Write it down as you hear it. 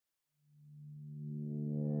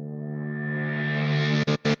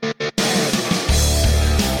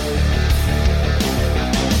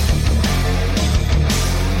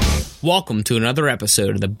Welcome to another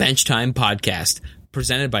episode of the Bench Time Podcast,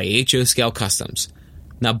 presented by HO Scale Customs.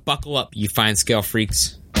 Now buckle up, you fine scale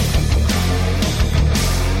freaks.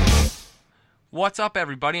 What's up,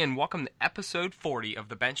 everybody, and welcome to episode 40 of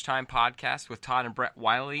the Bench Time Podcast with Todd and Brett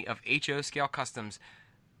Wiley of HO Scale Customs.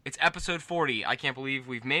 It's episode 40. I can't believe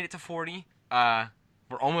we've made it to 40. We're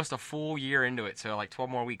almost a full year into it, so like 12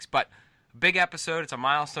 more weeks. But big episode. It's a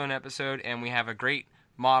milestone episode, and we have a great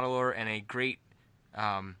modeler and a great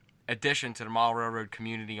addition to the Model Railroad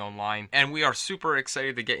community online. And we are super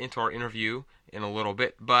excited to get into our interview in a little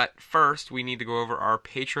bit. But first, we need to go over our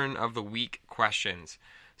Patron of the Week questions.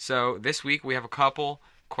 So this week, we have a couple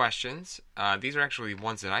questions. These are actually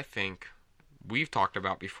ones that I think we've talked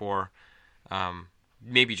about before.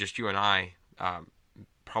 Maybe just you and I.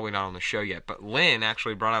 Probably not on the show yet. But Lynn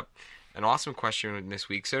actually brought up an awesome question this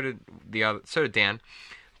week. So did Dan.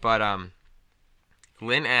 But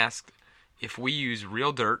Lynn asked if we use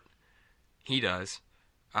real dirt. He does.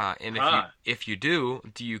 And if you do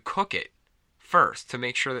you cook it first to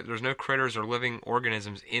make sure that there's no critters or living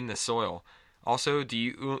organisms in the soil? Also, do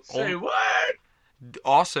you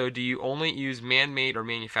only use man-made or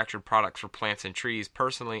manufactured products for plants and trees?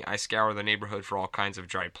 Personally, I scour the neighborhood for all kinds of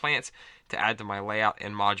dried plants to add to my layout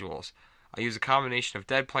and modules. I use a combination of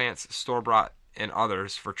dead plants, store-bought, and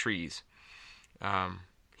others for trees.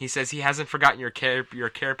 He says he hasn't forgotten your care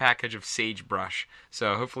package of sagebrush,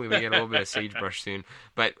 so hopefully we get a little bit of sagebrush soon.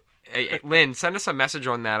 But Lynn, send us a message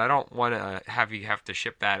on that. I don't want to have you have to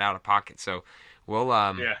ship that out of pocket, so we'll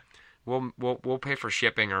we'll pay for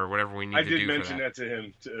shipping or whatever we need to do. I did mention that to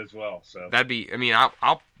him as well. So that'd be. I mean,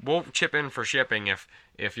 we'll chip in for shipping if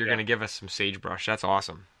you're going to give us some sagebrush. That's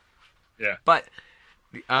awesome. Yeah. But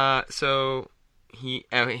so he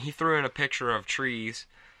threw in a picture of trees.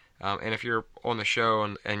 And if you're on the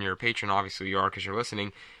show and you're a patron, obviously you are because you're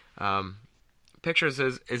listening. Pictures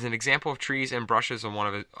is an example of trees and brushes on one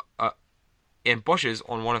of his bushes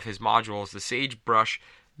on one of his modules. The sagebrush,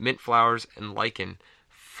 mint flowers, and lichen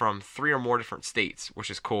from 3 or more different states,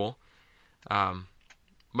 which is cool.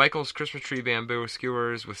 Michael's Christmas tree bamboo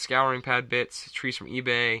skewers with scouring pad bits, trees from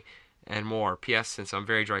eBay, and more. P.S. Since I'm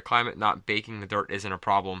very dry climate, not baking the dirt isn't a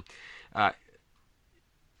problem.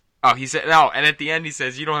 He said, no, and at the end he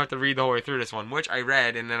says, you don't have to read the whole way through this one, which I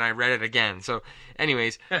read, and then I read it again. So,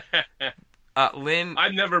 anyways, Lynn...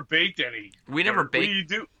 I've never baked any. We never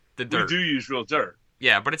baked the dirt. We do use real dirt.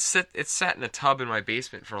 Yeah, but it's sat in a tub in my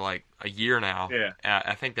basement for like a year now. Yeah.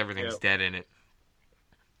 I think everything's dead in it.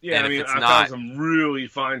 Yeah, and I mean, I found some really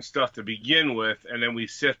fine stuff to begin with, and then we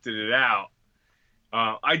sifted it out.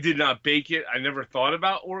 I did not bake it. I never thought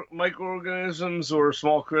about microorganisms or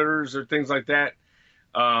small critters or things like that.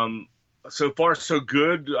 So far so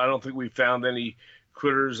good. I don't think we found any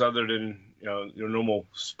critters other than your normal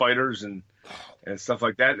spiders and stuff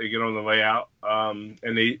like that. They get on the layout, and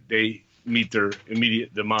they meet their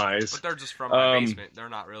immediate demise. But they're just from my basement. They're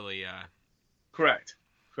not really. Correct.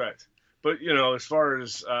 But as far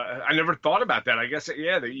as I never thought about that. I guess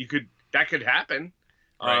that could happen.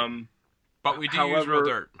 Right. But we do use real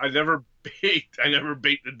dirt. I never baked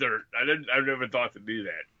the dirt. I've never thought to do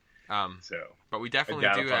that. But we definitely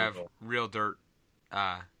do have real dirt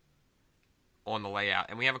on the layout.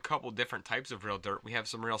 And we have a couple different types of real dirt. We have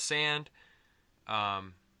some real sand that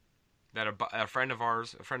a friend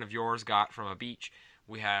of yours got from a beach.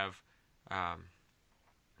 We have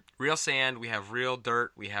real sand. We have real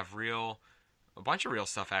dirt. We have a bunch of real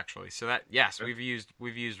stuff, actually. So that, yes, we've used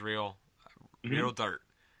real dirt,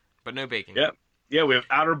 but no baking. Yep. Yeah, we have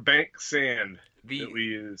Outer Bank sand that we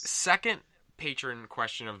use. Second patron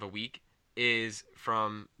question of the week is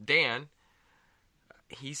from Dan.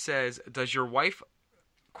 He says, does your wife,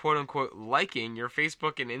 quote unquote, liking your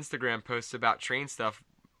Facebook and Instagram posts about train stuff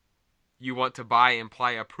you want to buy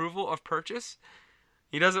imply approval of purchase?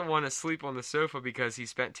 He doesn't want to sleep on the sofa because he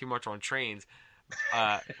spent too much on trains.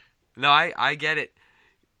 No, I get it.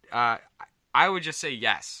 I would just say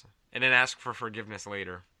yes and then ask for forgiveness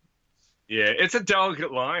later. Yeah, it's a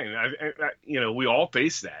delicate line. We all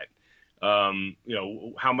face that.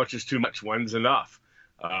 How much is too much? When's enough?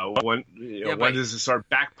 When does it start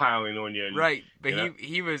backpiling on you? Right, but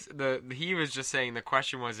he was just saying the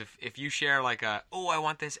question was if you share like I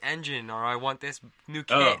want this engine or I want this new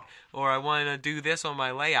kit or I want to do this on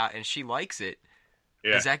my layout and she likes it,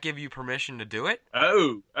 does that give you permission to do it?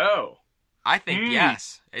 I think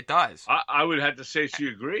yes, it does. I would have to say she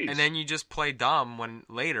agrees. And then you just play dumb when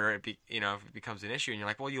later if it becomes an issue and you're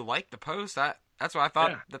like, well, you like the post. That's what I thought.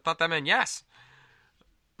 Yeah. I thought that meant yes.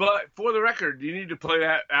 But for the record, you need to play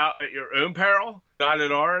that out at your own peril, not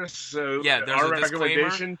at ours. So yeah, there's our a disclaimer.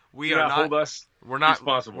 recommendation: we are not hold us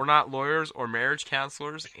responsible. We're not lawyers or marriage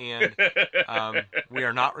counselors, and we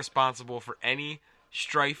are not responsible for any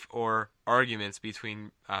strife or arguments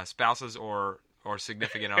between spouses or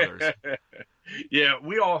significant others. Yeah,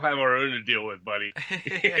 we all have our own to deal with, buddy.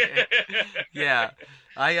 Yeah,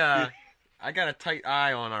 I got a tight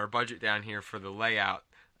eye on our budget down here for the layout.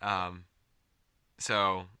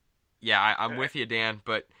 So, yeah, I'm with you, Dan.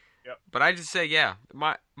 But I just say, yeah,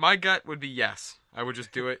 my gut would be yes. I would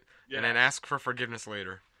just do it and then ask for forgiveness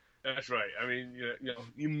later. That's right. I mean,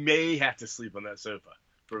 you may have to sleep on that sofa.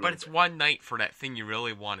 But it's one night for that thing you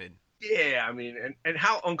really wanted. Yeah, I mean, and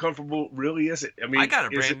how uncomfortable really is it? I mean, I got a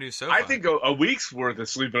brand new sofa. I think a week's worth of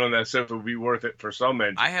sleeping on that sofa would be worth it for some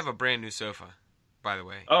men. I have a brand new sofa, by the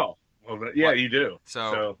way. Oh, well, yeah, you do.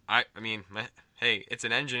 So I mean, hey, it's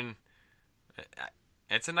an engine.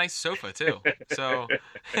 It's a nice sofa too. So,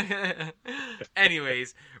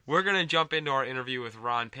 anyways, we're gonna jump into our interview with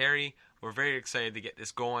Ron Perry. We're very excited to get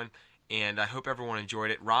this going. And I hope everyone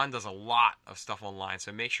enjoyed it. Ron does a lot of stuff online,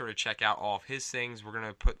 so make sure to check out all of his things. We're going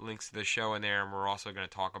to put links to the show in there, and we're also going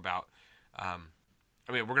to talk about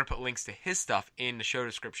we're going to put links to his stuff in the show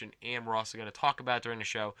description, and we're also going to talk about it during the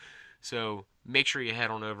show. So make sure you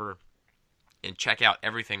head on over and check out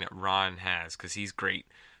everything that Ron has, because he's great.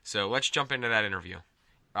 So let's jump into that interview.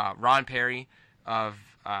 Ron Perry of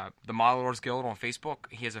the Modelers Guild on Facebook.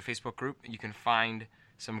 He has a Facebook group. You can find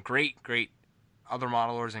some great other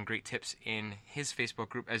modelers and great tips in his Facebook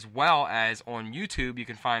group, as well as on YouTube. You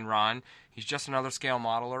can find Ron. He's Just Another Scale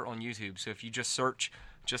Modeler on YouTube. So if you just search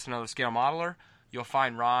Just Another Scale Modeler, you'll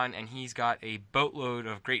find Ron, and he's got a boatload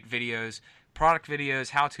of great videos, product videos,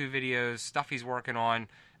 how-to videos, stuff he's working on,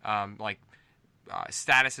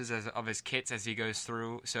 statuses of his kits as he goes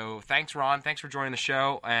through. So thanks, Ron. Thanks for joining the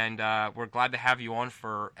show, and we're glad to have you on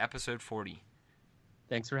for episode 40.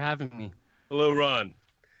 Thanks for having me. Hello, Ron.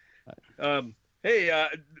 Hey,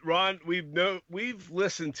 Ron, we've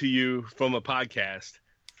listened to you from a podcast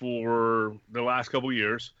for the last couple of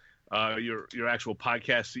years, your actual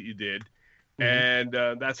podcast that you did, and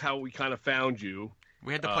that's how we kind of found you.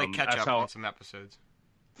 We had to play catch up on some episodes.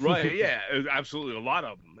 Right, yeah, absolutely, a lot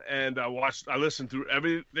of them. And I listened through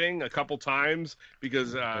everything a couple times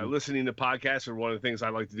because listening to podcasts are one of the things I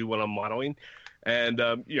like to do when I'm modeling. And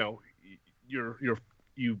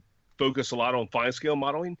you focus a lot on fine scale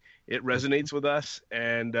modeling. It resonates with us,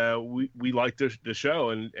 and we like the show,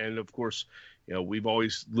 and of course, we've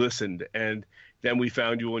always listened. And then we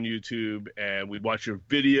found you on YouTube, and we watched your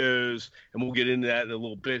videos, and we'll get into that in a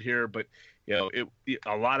little bit here. But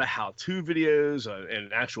a lot of how-to videos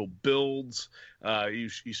and actual builds. You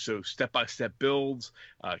show step-by-step builds,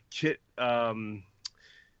 kit. I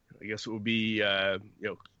guess it would be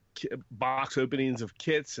box openings of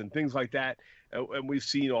kits and things like that. And we've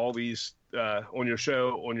seen all these on your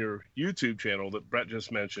show, on your YouTube channel that Brett just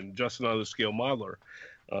mentioned, Just Another Scale Modeler.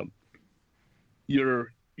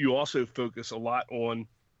 You also focus a lot on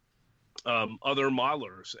other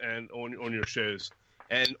modelers and on your shows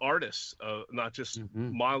and artists, not just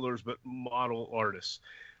modelers, but model artists.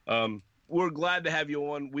 We're glad to have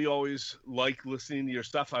you on. We always like listening to your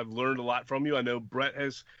stuff. I've learned a lot from you. I know Brett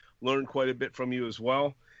has learned quite a bit from you as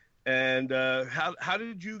well. And how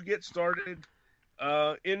did you get started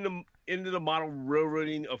into the model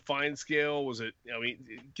railroading of fine scale? Was it? I mean,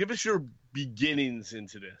 give us your beginnings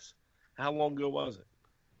into this. How long ago was it?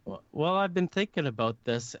 Well, I've been thinking about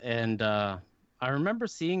this, and I remember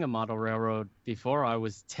seeing a model railroad before I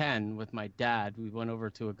was 10 with my dad. We went over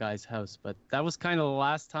to a guy's house, but that was kind of the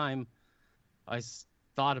last time I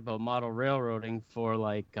thought about model railroading for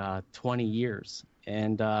like 20 years.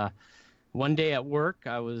 And one day at work,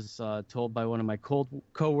 I was told by one of my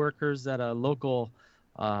co-workers that a local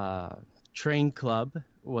train club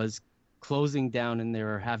was closing down, and they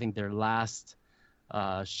were having their last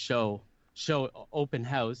show open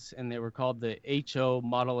house, and they were called the HO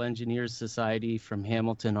Model Engineers Society from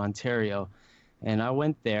Hamilton, Ontario. And I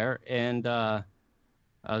went there, and I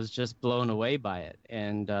was just blown away by it.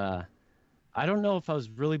 And I don't know if I was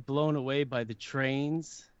really blown away by the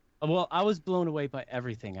trains. Well, I was blown away by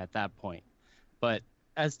everything at that point. But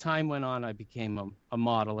as time went on, I became a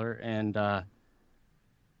modeler, and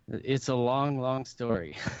it's a long, long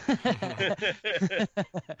story.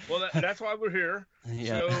 Well, that's why we're here.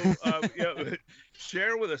 Yeah. So,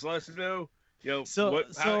 share with us. Let us know,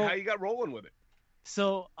 how you got rolling with it.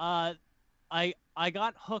 So, I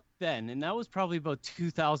got hooked then, and that was probably about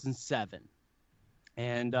 2007.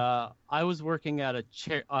 And I was working at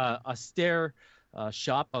a stair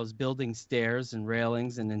shop. I was building stairs and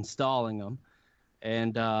railings and installing them.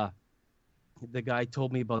 And the guy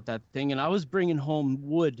told me about that thing, and I was bringing home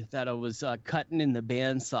wood that I was cutting in the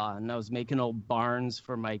bandsaw, and I was making old barns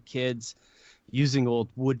for my kids using old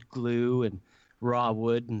wood glue and raw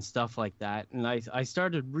wood and stuff like that. And I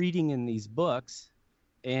started reading in these books,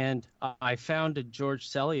 and I found a George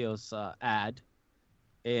Sellios ad,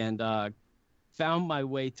 and found my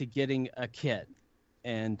way to getting a kit.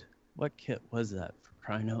 And what kit was that, for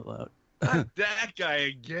crying out loud? Not that guy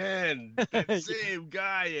again. That same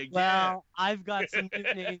guy again. Well, I've got some new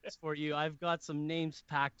names for you. I've got some names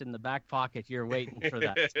packed in the back pocket here waiting for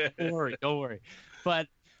that. Don't worry. But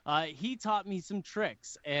he taught me some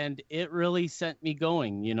tricks, and it really sent me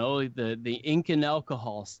going. You know, the ink and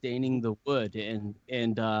alcohol staining the wood, and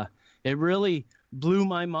it really blew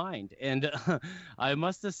my mind. And I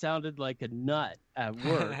must have sounded like a nut at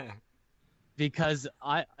work because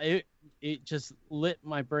it just lit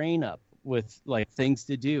my brain up with like things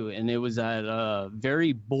to do, and it was at a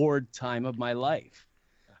very bored time of my life.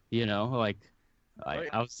 You know, like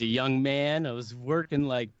I was a young man. I was working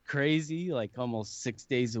like crazy, like almost 6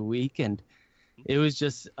 days a week, and it was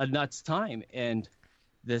just a nuts time. And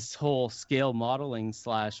this whole scale modeling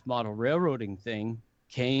 / model railroading thing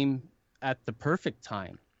came at the perfect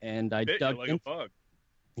time, and I dug like in. a bug.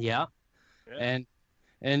 Yeah.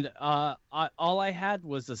 And all I had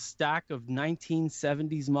was a stack of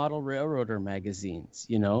 1970s model railroader magazines,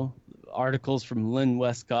 you know, articles from Lynn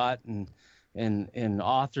Westcott and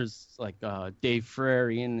authors like Dave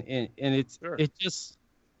Frary, and it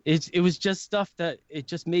was just stuff that it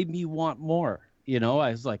just made me want more. You know,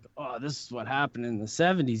 I was like, oh, this is what happened in the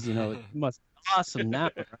 70s. You know, it must be awesome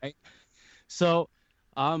now, right? So,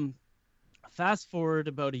 fast forward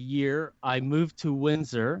about a year, I moved to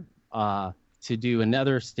Windsor to do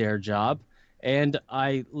another stair job, and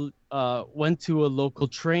I went to a local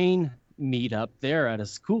train meetup there at a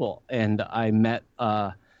school, and I met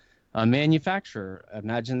a manufacturer,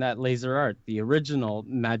 Imagine That Laser Art, the original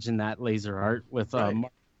Imagine That Laser Art with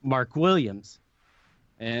Mark Williams.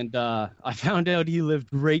 And I found out he lived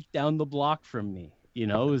right down the block from me. You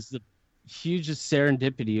know, it was the hugest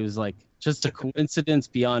serendipity. It was like just a coincidence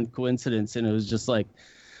beyond coincidence, and it was just like,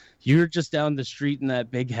 you're just down the street in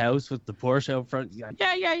that big house with the Porsche out front. Like,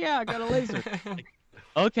 yeah, I got a laser. Like,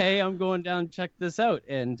 okay, I'm going down to check this out.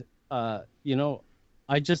 And, you know,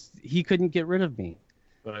 he couldn't get rid of me.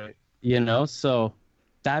 Right. You know, so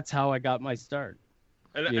that's how I got my start.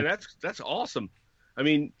 And that's awesome. I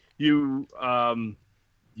mean, you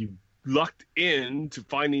lucked into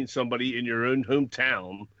finding somebody in your own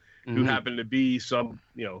hometown who happened to be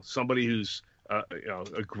somebody who's, a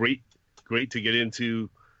great to get into.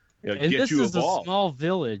 You know, and this is involved. A small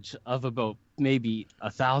village of about maybe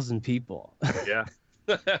 1,000 people. Yeah.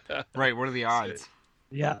 Right. What are the odds?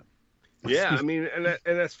 Yeah. Yeah. I mean, and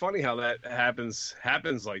that's funny how that happens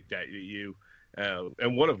like that.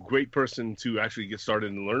 And what a great person to actually get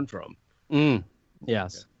started and learn from.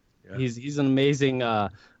 Yes. Yeah. He's an amazing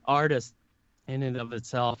artist in and of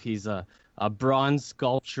itself. He's a bronze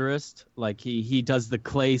sculpturist. Like he does the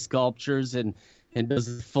clay sculptures and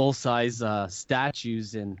does full-size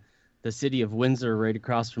statues in the city of Windsor, right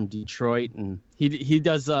across from Detroit, and he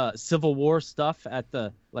does Civil War stuff at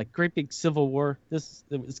the great big Civil War. This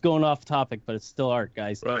is going off topic, but it's still art,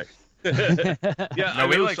 guys. Right. Yeah, no,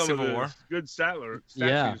 we like Civil War. Good statues.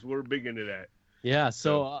 Yeah. We're big into that. Yeah.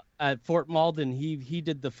 So at Fort Malden, he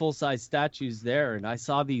did the full-size statues there, and I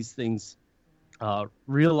saw these things,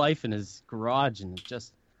 real life in his garage, and it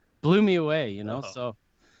just blew me away. You know, so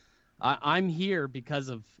I'm here because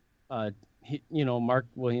of Mark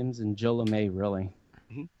Williams and Joe LeMay, really.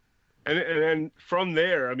 Mm-hmm. And then from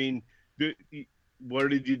there, I mean, where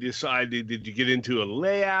did you decide? Did you get into a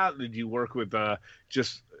layout? Did you work with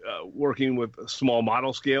working with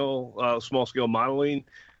small scale modeling?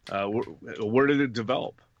 Where did it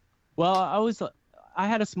develop? Well, I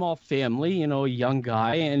had a small family, a young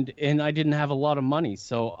guy, and I didn't have a lot of money,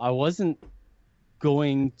 so I wasn't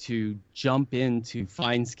going to jump into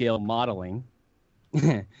fine scale modeling.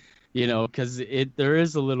 Because there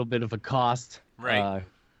is a little bit of a cost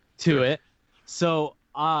to it. So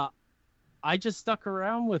I just stuck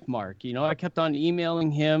around with Mark. I kept on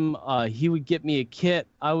emailing him. He would get me a kit.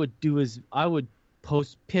 I would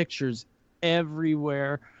post pictures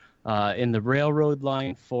everywhere, in the Railroad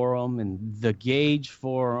Line forum and the Gauge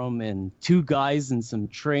forum and Two Guys and Some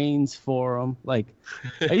Trains forum. Like,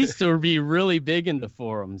 I used to be really big into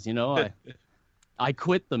forums. I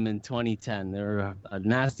quit them in 2010. They're a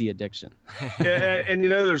nasty addiction. Yeah, and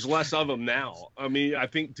there's less of them now. I mean, I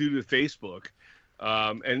think due to Facebook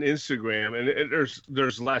and Instagram, and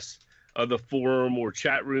there's less of the forum or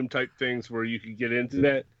chat room type things where you can get into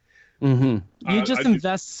that. Mm-hmm. You just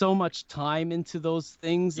invest so much time into those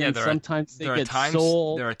things, and sometimes they get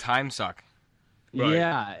sold. They're a time suck. Right.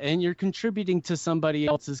 Yeah, and you're contributing to somebody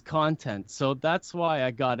else's content. So that's why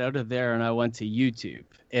I got out of there and I went to YouTube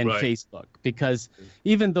and Facebook, because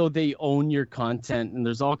even though they own your content and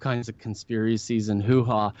there's all kinds of conspiracies and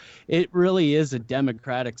hoo-ha, it really is a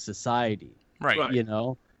democratic society. Right. You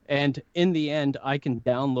know? And in the end, I can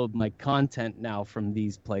download my content now from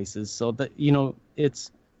these places, so that, you know,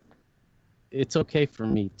 it's okay for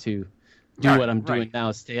me to do what I'm doing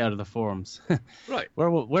now, stay out of the forums. Right.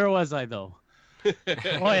 Where was I, though? Oh,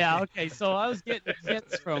 yeah, okay. So I was getting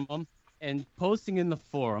hits from him and posting in the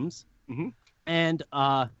forums. Mm-hmm. And,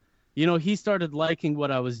 you know, he started liking what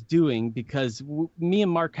I was doing because me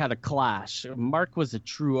and Mark had a clash. Mark was a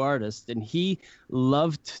true artist, and he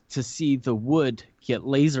loved to see the wood get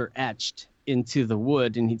laser etched into the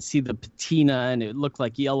wood, and he'd see the patina, and it looked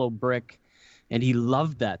like yellow brick, and he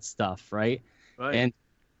loved that stuff, right? And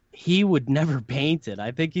he would never paint it.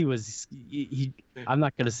 I think he was, I'm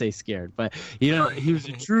not going to say scared, but, you know, he was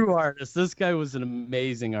a true artist. This guy was an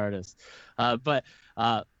amazing artist. But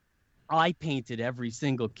I painted every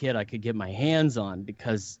single kid I could get my hands on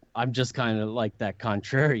because I'm just kind of like that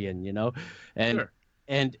contrarian, you know?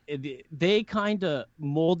 And they kind of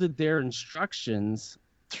molded their instructions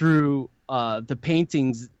through the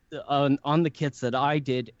paintings on the kits that I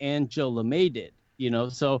did and Joe LeMay did, you know?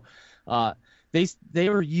 So they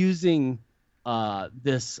were using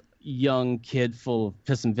this young kid full of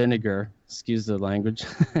piss and vinegar, excuse the language.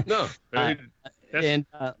 No.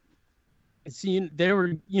 See, they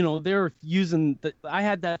were using I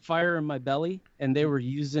had that fire in my belly, and they were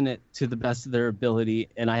using it to the best of their ability,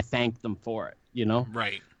 and I thanked them for it, you know?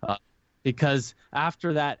 Right. Because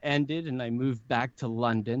after that ended and I moved back to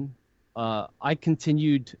London, I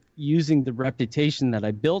continued using the reputation that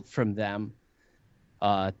I built from them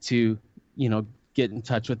to, you know, get in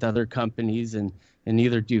touch with other companies and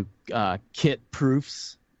either do kit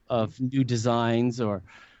proofs of new designs or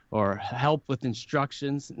help with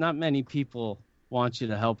instructions. Not many people want you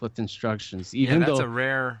to help with instructions. That's a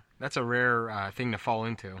rare thing to fall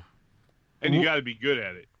into. And you got to be good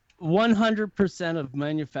at it. 100% of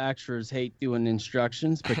manufacturers hate doing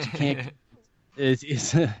instructions, but you can't.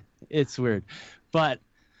 It's weird, but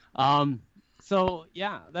so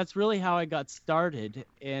yeah, that's really how I got started,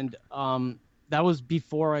 and that was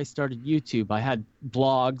before I started YouTube. I had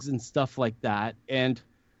blogs and stuff like that, and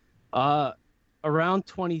around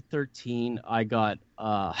 2013, I got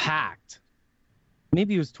hacked.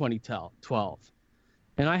 Maybe it was 2012.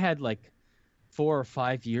 And I had like 4 or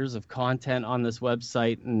 5 years of content on this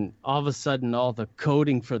website, and all of a sudden, all the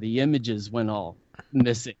coding for the images went all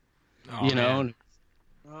missing. Know?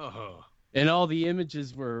 And all the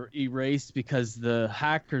images were erased because the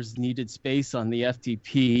hackers needed space on the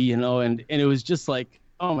FTP, you know, and it was just like,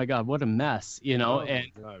 oh my God, what a mess, you know? Oh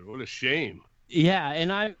my God, what a shame. Yeah,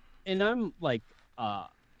 and I'm like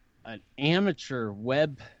an amateur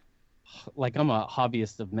web, like I'm a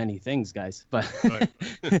hobbyist of many things, guys, but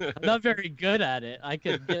I'm not very good at it. I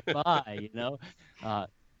could get by, you know.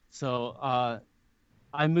 So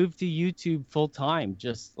I moved to YouTube full time,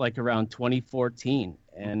 just like around 2014,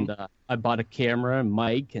 and I bought a camera and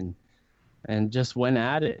mic and just went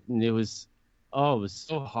at it, and it was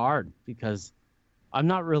so hard because I'm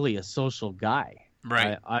not really a social guy.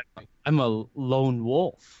 Right. I'm a lone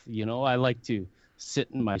wolf, you know. I like to sit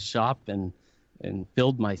in my shop and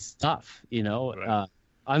build my stuff, you know. Right.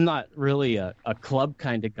 I'm not really a club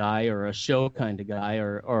kind of guy or a show kind of guy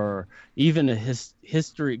or even a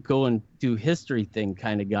history go and do history thing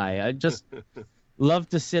kind of guy. I just love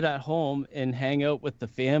to sit at home and hang out with the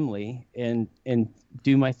family and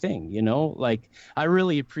do my thing, you know. Like, I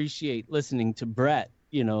really appreciate listening to Brett,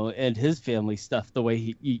 you know, and his family stuff, the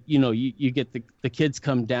way you get the kids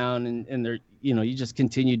come down and they're, you know, you just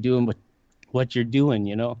continue doing what you're doing,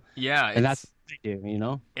 you know. Yeah. And that's what I do, you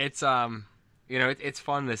know. It's you know, it's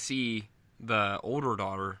fun to see the older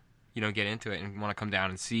daughter, you know, get into it and want to come down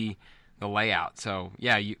and see the layout. So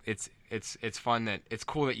yeah, it's fun that it's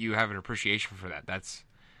cool that you have an appreciation for that. That's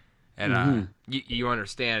and you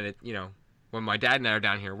understand it. You know, when my dad and I are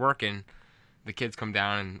down here working, the kids come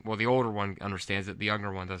down and, well, the older one understands it, the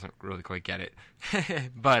younger one doesn't really quite get it.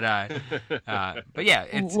 but yeah,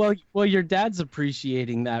 it's well, your dad's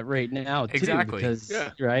appreciating that right now too. Exactly. Because,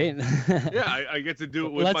 right? Yeah, I get to do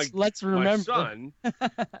it with my son,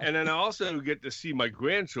 and then I also get to see my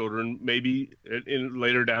grandchildren maybe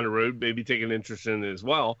later down the road, maybe take an interest in it as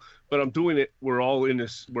well. But I'm doing it. We're all in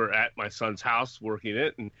this. We're at my son's house working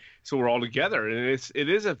it, and so we're all together, and it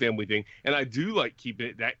is a family thing. And I do like keeping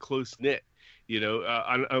it that close knit.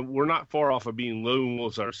 we're not far off of being lone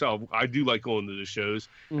wolves ourselves. I do like going to the shows,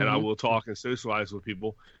 and I will talk and socialize with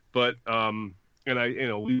people. But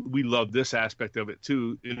we love this aspect of it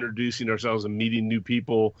too, introducing ourselves and meeting new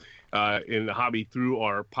people in the hobby through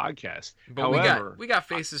our podcast. But however, we got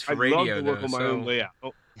faces for radio. I'd love to work on my own layout.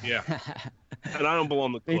 Oh, yeah, and I don't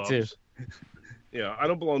belong to clubs. Me too. Yeah, I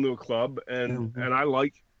don't belong to a club, and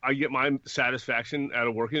I get my satisfaction out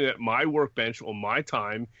of working at my workbench on my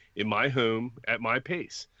time in my home at my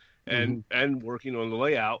pace, and working on the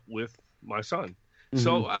layout with my son.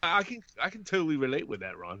 So I can totally relate with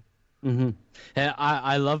that, Ron. And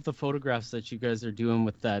I love the photographs that you guys are doing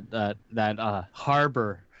with that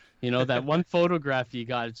harbor. That one photograph you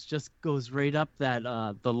got, it just goes right up that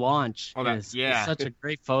the launch. Oh, it's such a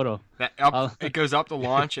great photo. It goes up the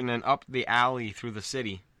launch and then up the alley through the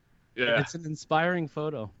city. Yeah, it's an inspiring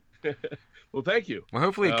photo. Well, thank you. Well,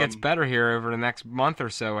 hopefully it gets better here over the next month or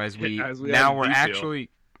so as we're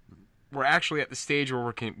actually at the stage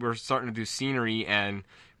where we're starting to do scenery and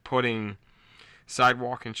putting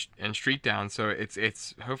sidewalk and street down. So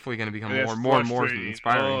it's hopefully going to become more and more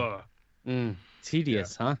inspiring.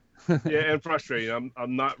 Tedious, huh? Yeah, and frustrating.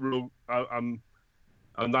 I'm not real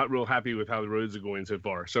happy with how the roads are going so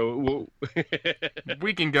far. So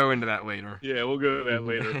we can go into that later. Yeah, we'll go into that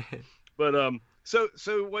later. But so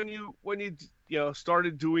when you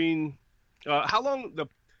started doing, how long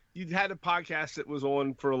you had a podcast that was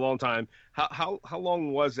on for a long time? How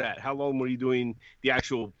long was that? How long were you doing the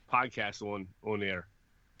actual podcast on air?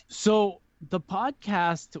 So the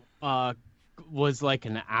podcast was like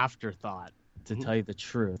an afterthought, to tell you the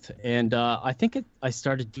truth. And I think I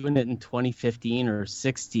started doing it in 2015 or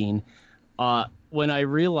 16 when I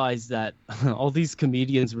realized that all these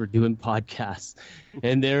comedians were doing podcasts.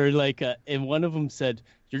 And they're like, and one of them said,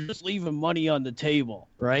 "You're just leaving money on the table,"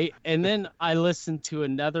 right? And then I listened to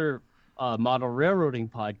another model railroading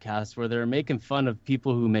podcast where they're making fun of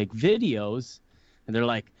people who make videos. And they're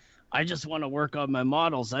like, "I just want to work on my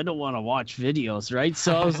models. I don't want to watch videos," right?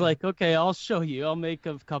 So I was like, okay, I'll show you. I'll make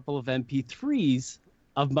a couple of MP3s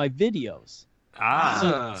of my videos.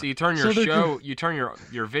 So you turn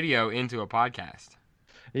your video into a podcast.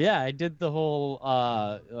 Yeah, I did the whole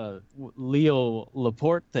Leo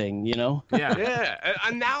Laporte thing, Yeah. Yeah,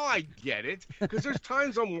 and now I get it, because there's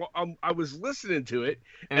times I was listening to it,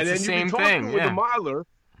 and then you'd be talking with the miler,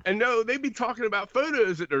 and they'd be talking about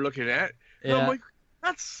photos that they're looking at. And I'm like,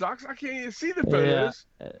 that sucks. I can't even see the photos.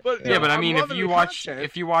 Yeah. But I mean, if you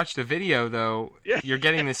watch the video though, you're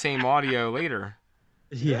getting the same audio later.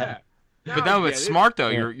 Yeah. But no, it's smart though.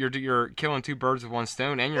 Yeah. You're killing two birds with one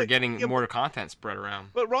stone, and you're getting more content spread around.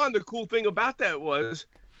 But Ron, the cool thing about that was,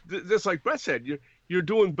 just like Brett said, you're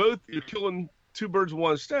doing both. You're killing two birds with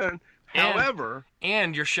one stone. However,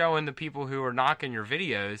 and you're showing the people who are knocking your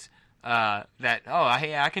videos that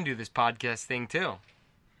hey, I can do this podcast thing too.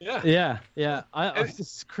 Yeah.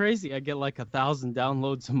 It's crazy. I get like 1,000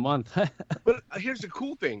 downloads a month. But here's the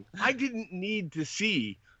cool thing: I didn't need to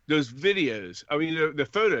see those videos. I mean, the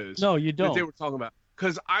photos. No, you don't. That they were talking about,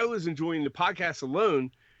 because I was enjoying the podcast alone,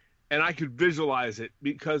 and I could visualize it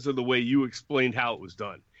because of the way you explained how it was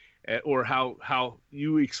done, or how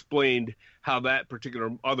you explained how that particular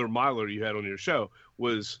other miler you had on your show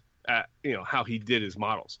was. How he did his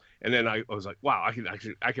models, and then I was like, wow, I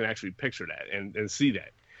can actually picture that and see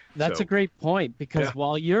that. That's a great point, because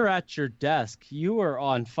while you're at your desk, you are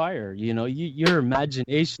on fire. Your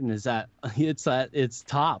imagination is at its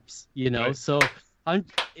tops. Right. So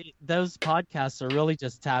those podcasts are really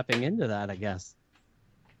just tapping into that, I guess.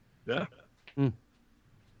 Yeah. Good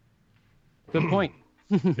point.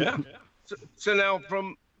 Yeah. So now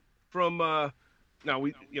from now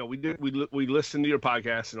we listened to your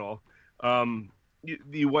podcast and all.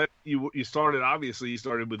 You started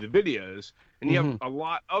with the videos, and you have a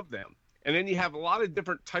lot of them, and then you have a lot of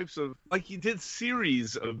different types of, like, you did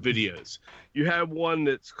series of videos. You have one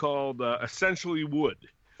that's called Essentially Wood,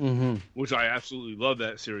 which I absolutely love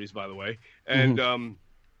that series, by the way. And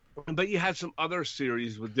but you had some other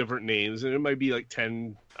series with different names, and it might be like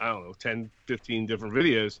 10, 15 different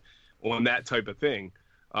videos on that type of thing.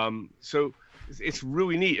 So it's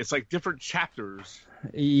really neat. It's like different chapters.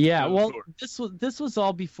 Yeah, well, this was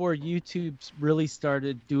all before YouTube really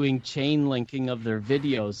started doing chain linking of their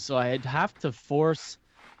videos, so I'd have to force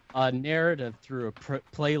a narrative through a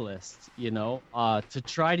playlist, to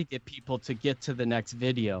try to get people to get to the next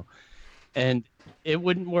video, and it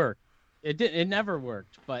wouldn't work. It never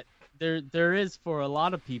worked, but there is, for a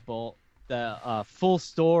lot of people, the full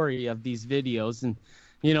story of these videos, and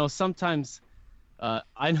sometimes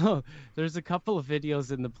I know there's a couple of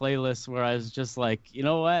videos in the playlist where I was just like, you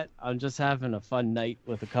know what? I'm just having a fun night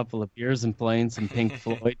with a couple of beers and playing some Pink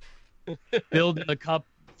Floyd, building a cup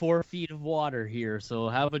 4 feet of water here. So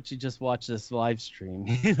how about you just watch this live stream?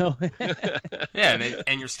 You know? Yeah,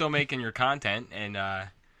 and you're still making your content, and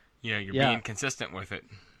you're being consistent with it.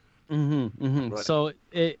 Mm-hmm. Mm-hmm. Right. So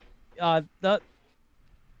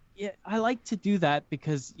I like to do that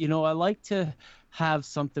because I like to have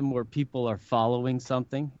something where people are following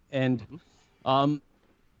something, and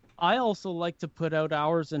I also like to put out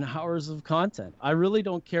hours and hours of content. I really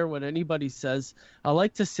don't care what anybody says. I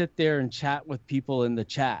like to sit there and chat with people in the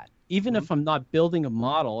chat, even if I'm not building a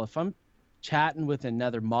model. If I'm chatting with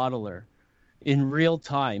another modeler in real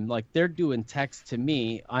time, like they're doing text to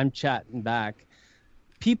me, I'm chatting back.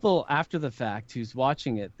 People after the fact who's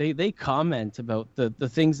watching it, they comment about the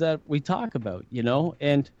things that we talk about,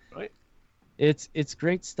 and right. It's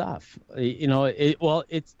great stuff. It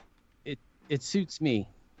suits me.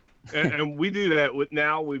 and we do that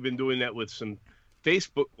we've been doing that with some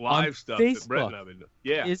Facebook Live stuff that Brett and I've been doing.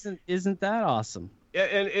 Yeah. Isn't that awesome? Yeah,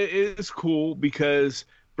 and it is cool because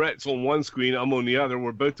Brett's on one screen, I'm on the other.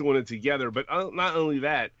 We're both doing it together. But not only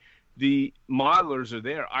that, the modelers are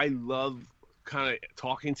there. I love kind of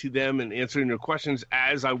talking to them and answering their questions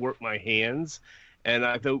as I work my hands. And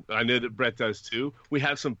I know that Brett does too. We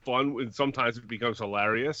have some fun, and sometimes it becomes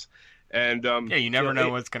hilarious. And you never know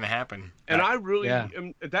what's going to happen. And I really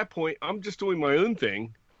am, at that point, I'm just doing my own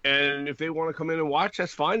thing. And if they want to come in and watch,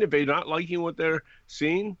 that's fine. If they're not liking what they're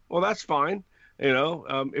seeing, well, that's fine.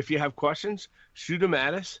 If you have questions, shoot them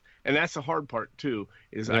at us. And that's the hard part too,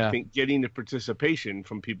 is I think getting the participation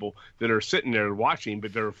from people that are sitting there watching,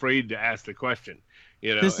 but they're afraid to ask the question.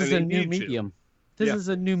 This is a new medium. This is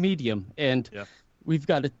a new medium, and we've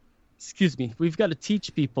got to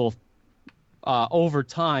teach people over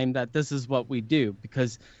time that this is what we do,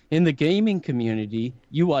 because in the gaming community,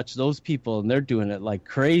 you watch those people and they're doing it like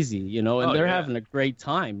crazy, and they're having a great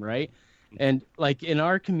time, right? And like in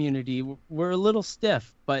our community, we're a little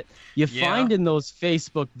stiff, but you find in those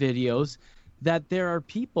Facebook videos that there are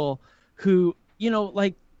people who,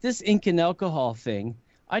 like this ink and alcohol thing.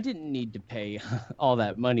 I didn't need to pay all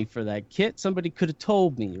that money for that kit. Somebody could have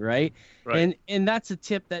told me, right? And that's a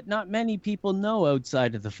tip that not many people know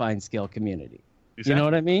outside of the fine scale community. Exactly. You know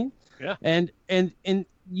what I mean? Yeah. And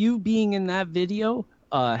you being in that video,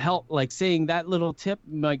 help, like saying that little tip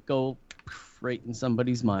might go right in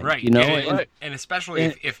somebody's mind, right? And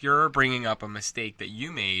especially if you're bringing up a mistake that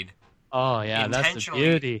you made. Oh yeah, that's the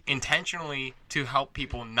beauty. Intentionally to help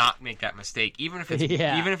people not make that mistake, even if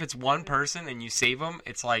it's one person and you save them,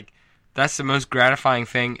 it's like that's the most gratifying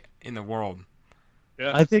thing in the world.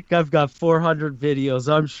 Yeah. I think I've got 400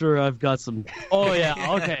 videos. I'm sure I've got some. Oh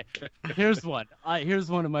yeah, okay. Here's one.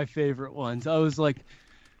 Here's one of my favorite ones. I was like,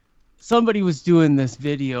 somebody was doing this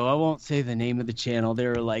video. I won't say the name of the channel. They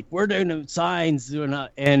were like, "We're doing signs," and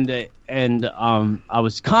I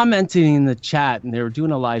was commenting in the chat, and they were doing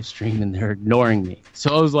a live stream, and they're ignoring me.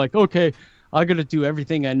 So I was like, "Okay, I got to do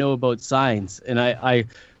everything I know about signs," and I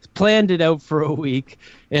planned it out for a week,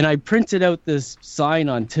 and I printed out this sign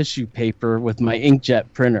on tissue paper with my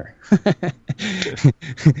inkjet printer,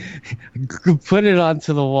 put it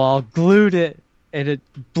onto the wall, glued it. And it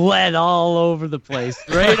bled all over the place,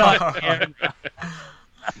 right on camera.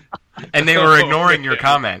 And they were ignoring your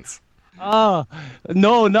comments. Oh,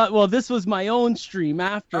 no, not well. This was my own stream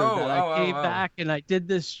after that. I came back and I did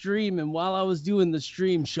this stream, and while I was doing the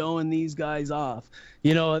stream, showing these guys off,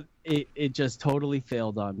 it just totally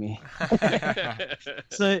failed on me.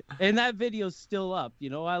 So, and that video's still up.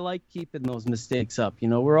 I like keeping those mistakes up.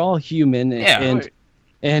 We're all human, and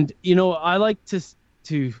I like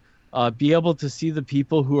to be able to see the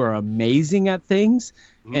people who are amazing at things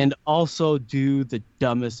and also do the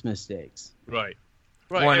dumbest mistakes. Right.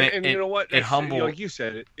 Well, and you know what? It humbles. Like you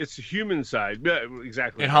said, it's the human side. Yeah,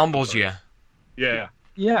 exactly. It humbles you. Yeah.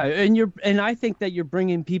 Yeah, and I think that you're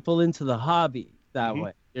bringing people into the hobby that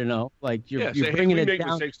way. Like you're bringing it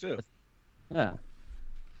down. Mistakes too. Yeah.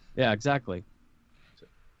 Yeah, exactly.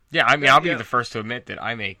 Yeah, I mean, I'll be the first to admit that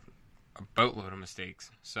I make a boatload of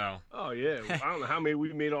mistakes. So. Oh yeah, I don't know how many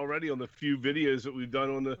we've made already on the few videos that we've done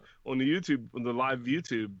on the YouTube, on the live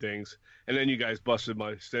YouTube things, and then you guys busted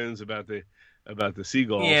my stones about the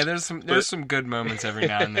seagulls. Yeah, there's some good moments every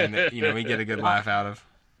now and then that we get a good laugh out of.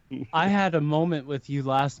 I had a moment with you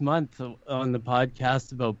last month on the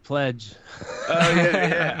podcast about Pledge.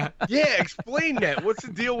 Yeah. Explain that. What's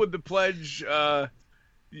the deal with the Pledge?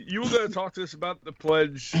 You were going to talk to us about the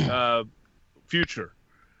Pledge Future.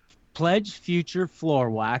 Pledge Future Floor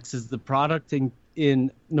Wax is the product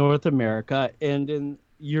in North America and in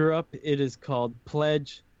Europe, it is called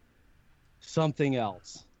Pledge something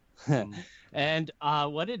else. And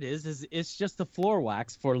what it is it's just a floor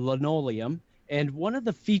wax for linoleum. And one of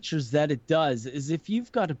the features that it does is if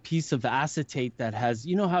you've got a piece of acetate that has,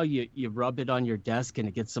 you know how you rub it on your desk and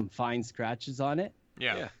it gets some fine scratches on it?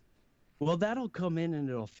 Yeah. Well, that'll come in and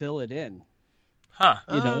it'll fill it in. Huh.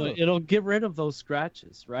 You know, it'll get rid of those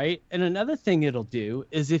scratches, right? And another thing it'll do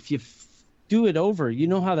is if you do it over, you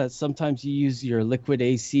know how that sometimes you use your liquid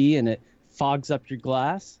AC and it fogs up your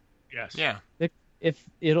glass? Yes. Yeah.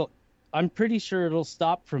 I'm pretty sure it'll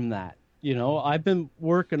stop from that. You know, I've been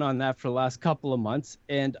working on that for the last couple of months,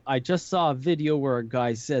 and I just saw a video where a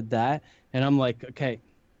guy said that, and I'm like, okay,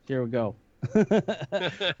 here we go.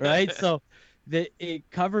 Right? So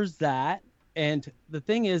it covers that. And the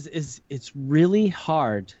thing is it's really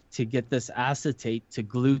hard to get this acetate to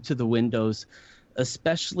glue to the windows,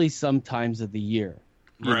 especially some times of the year.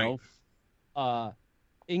 You know,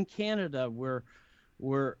 in Canada, we're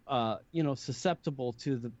susceptible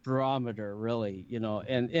to the barometer, really,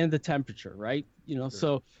 and the temperature, right?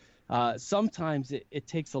 So sometimes it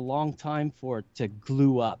takes a long time for it to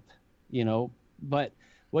glue up, but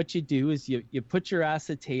what you do is you put your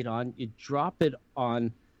acetate on, you drop it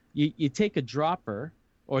on, you take a dropper,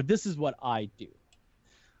 or this is what I do.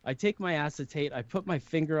 I take my acetate, I put my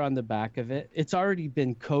finger on the back of it. It's already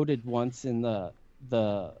been coated once in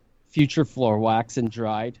the Future Floor Wax and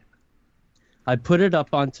dried. I put it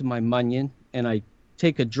up onto my Munyon, and I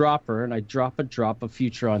take a dropper, and I drop a drop of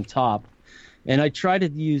Future on top. And I try to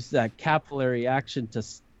use that capillary action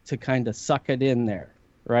to kind of suck it in there,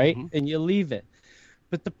 right? Mm-hmm. And you leave it.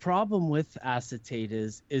 But the problem with acetate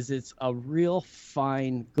is it's a real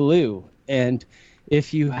fine glue. And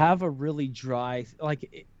if you have a really dry,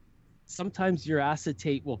 sometimes your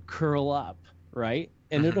acetate will curl up, right?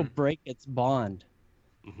 And it'll break its bond,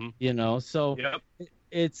 So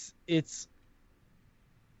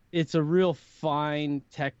it's a real fine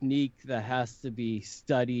technique that has to be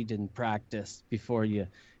studied and practiced before you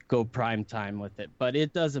go prime time with it. But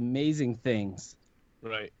it does amazing things.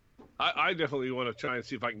 Right. I definitely want to try and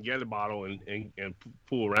see if I can get a bottle and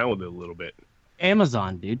fool around with it a little bit.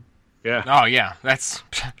 Amazon, dude. Yeah. Oh, yeah. That's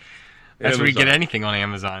where you get anything on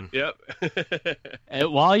Amazon. Yep.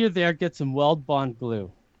 And while you're there, get some Weld Bond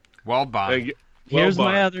glue. Weld Bond. Here's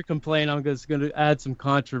my other complaint. I'm just going to add some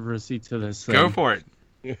controversy to this thing. Go for it.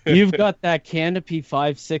 You've got that Canopy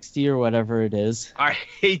 560 or whatever it is. I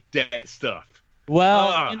hate that stuff.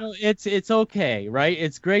 Well, it's okay, right?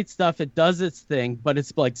 It's great stuff. It does its thing, but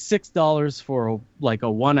it's like $6 for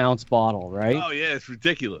a 1 ounce bottle, right? Oh yeah, it's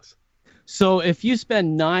ridiculous. So if you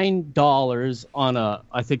spend $9 on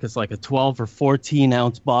I think it's like a 12 or 14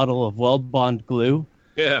 ounce bottle of Weld Bond glue,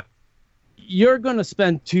 yeah, you're going to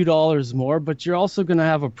spend $2 more, but you're also going to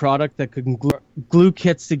have a product that can glue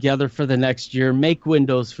kits together for the next year, make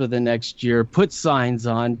windows for the next year, put signs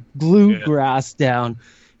on, glue grass down.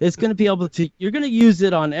 It's going to be able to, you're going to use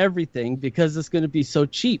it on everything because it's going to be so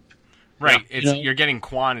cheap. Right. You're getting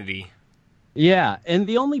quantity. Yeah. And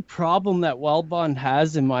the only problem that Weld Bond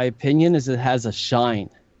has, in my opinion, is it has a shine.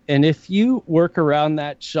 And if you work around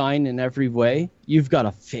that shine in every way, you've got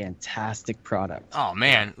a fantastic product. Oh,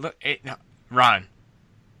 man. Look, Ron,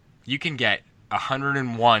 you can get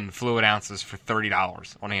 101 fluid ounces for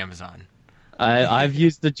 $30 on Amazon. I've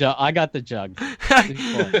used the jug. I got the jug.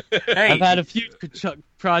 Hey, I've had a few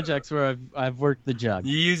projects where I've worked the jug.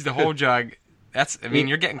 You use the whole jug.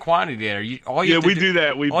 You're getting quantity there. We do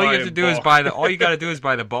that. All you have to do is buy all you got to do is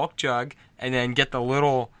buy the bulk jug and then get the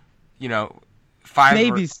little,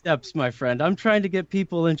 baby steps, my friend. I'm trying to get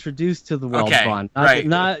people introduced to the Weld Bond.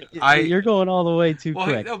 You're going all the way too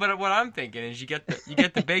quick. No, but what I'm thinking is you get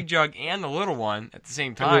the big jug and the little one at the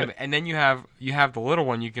same time, and then you have the little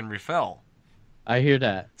one you can refill. I hear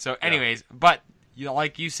that. So, anyways, but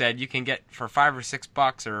like you said, you can get for $5 or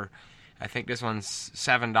 $6, or I think this one's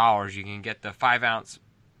 $7. You can get the 5 ounce,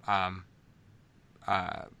 5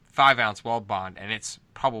 ounce Weld Bond, and it's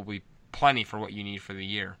probably plenty for what you need for the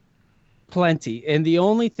year. Plenty, and the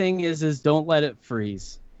only thing is don't let it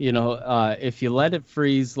freeze. If you let it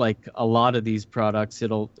freeze, like a lot of these products,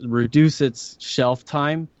 it'll reduce its shelf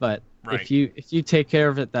time. But if you take care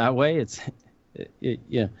of it that way,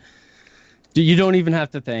 you don't even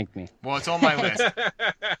have to thank me. Well, it's on my list.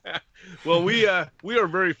 Well, we are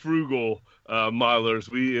very frugal modelers.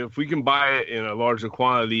 If we can buy it in a larger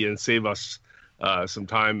quantity and save us some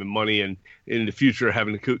time and money, and in the future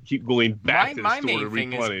having to keep going back to the store to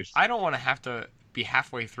replenish. Is I don't want to have to be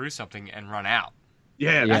halfway through something and run out.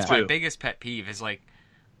 Yeah, that's my biggest pet peeve. Is like,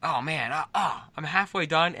 oh man, I'm halfway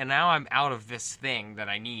done and now I'm out of this thing that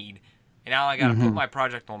I need, and now I got to put my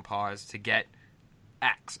project on pause to get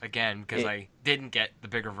X again because I didn't get the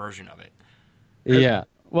bigger version of it. Yeah.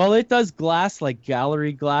 Well, it does glass like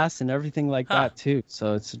gallery glass and everything like that too.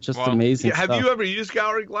 So it's just amazing. Have you ever used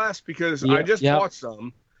gallery glass? Because I just bought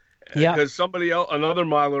some. Yeah. Because somebody else, another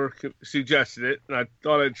modeler, suggested it, and I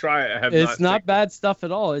thought I'd try it. It's not bad stuff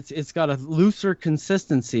at all. It's got a looser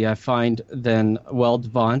consistency, I find, than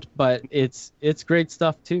Weldbond, but it's great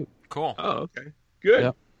stuff too. Cool. Oh, okay. Good.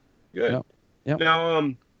 Yep. Good. Yep. Now,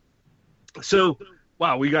 so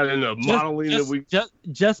wow, we got into modeling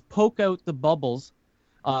just poke out the bubbles.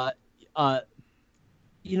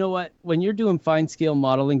 You know what? When you're doing fine scale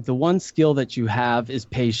modeling, the one skill that you have is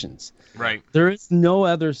patience. Right. There is no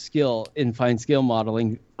other skill in fine scale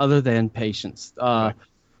modeling other than patience. Oh,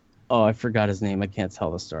 I forgot his name. I can't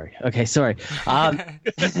tell the story. Okay, sorry.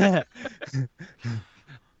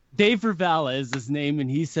 Dave Ravala is his name,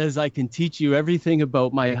 and he says, I can teach you everything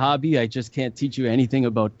about my hobby. I just can't teach you anything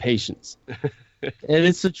about patience. And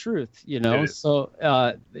it's the truth, you know. So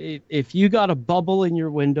if you got a bubble in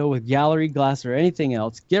your window with gallery glass or anything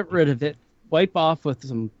else, get rid of it, wipe off with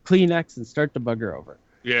some Kleenex, and start to bugger over.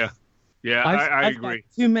 Yeah, I agree. I've got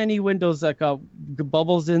too many windows that got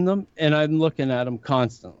bubbles in them, and I'm looking at them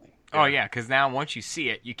constantly. Oh, yeah, because now once you see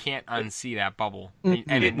it, you can't unsee that bubble. Mm-hmm.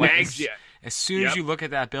 And it nags you. As soon as you look at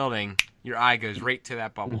that building, your eye goes right to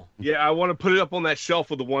that bubble. Yeah, I want to put it up on that shelf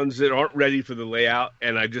with the ones that aren't ready for the layout,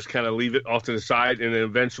 and I just kind of leave it off to the side, and then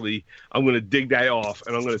eventually I'm going to dig that off,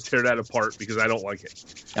 and I'm going to tear that apart because I don't like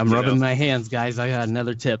it. I'm rubbing my hands, guys. I got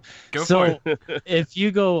another tip. Go for it. If you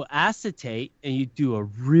go acetate and you do a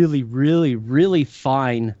really, really, really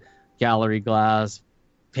fine gallery glass,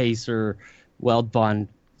 pacer, weld bond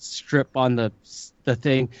strip on the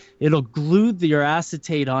thing, it'll glue your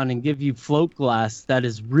acetate on and give you float glass that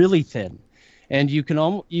is really thin, and you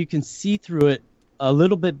can see through it a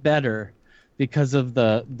little bit better because of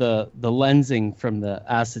the lensing from the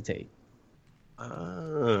acetate,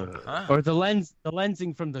 or the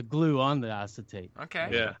lensing from the glue on the acetate.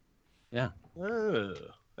 Okay. Yeah.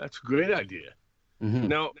 That's a great idea. Mm-hmm.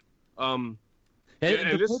 Now, and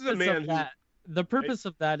this is a man who. The purpose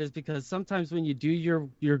of that is because sometimes when you do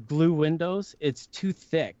your glue windows, it's too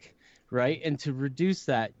thick, right? And to reduce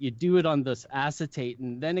that, you do it on this acetate,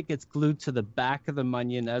 and then it gets glued to the back of the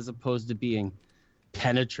munion as opposed to being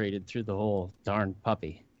penetrated through the whole darn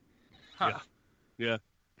puppy. Huh. Yeah.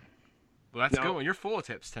 Well, that's good. Well, you're full of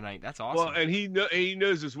tips tonight. That's awesome. Well, and he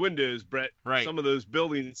knows his windows, Brett. Right. Some of those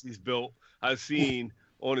buildings he's built, I've seen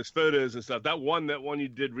on his photos and stuff. That one you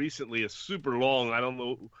did recently is super long. I don't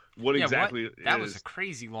know what exactly it is. That was a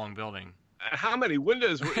crazy long building. How many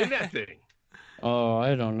windows were in that thing? Oh,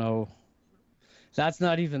 I don't know. That's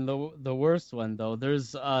not even the worst one, though.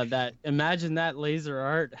 There's imagine that laser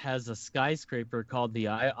art has a skyscraper called the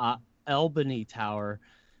Albany Tower,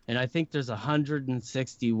 and I think there's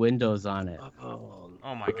 160 windows on it. Oh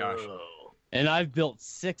my gosh. And I've built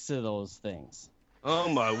 6 of those things. Oh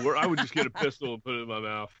my word! I would just get a pistol and put it in my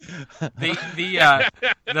mouth.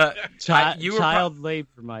 Child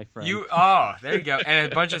labor, my friend. There you go,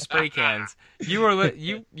 and a bunch of spray cans.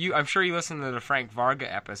 I'm sure you listened to the Frank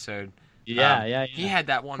Varga episode. Yeah. He had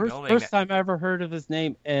that one building. First time I ever heard of his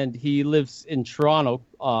name, and he lives in Toronto,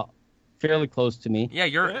 fairly close to me.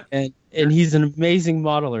 Yeah, and he's an amazing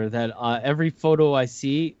modeler. That every photo I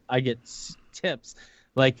see, I get tips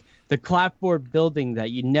like. The clapboard building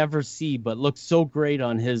that you never see but looks so great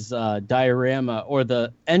on his diorama, or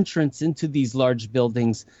the entrance into these large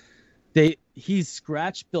buildings. He's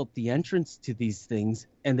scratch built the entrance to these things,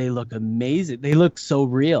 and they look amazing. They look so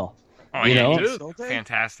real. Oh, you know? Dude,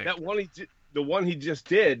 fantastic. That one the one he just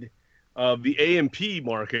did, the AMP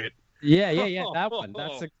market. Yeah, that one.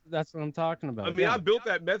 That's what I'm talking about. I mean, I built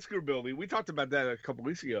that Metzger building. We talked about that a couple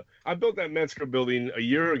weeks ago. I built that Metzger building a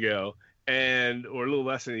year ago. Or a little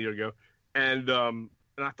less than a year ago, and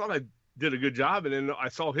I thought I did a good job, and then I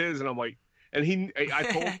saw his, and I'm like, and I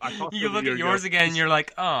talked you look at yours again, and you're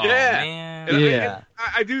like, oh man, and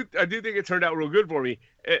I do think it turned out real good for me,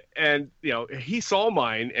 and you know, he saw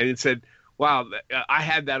mine and it said, wow, I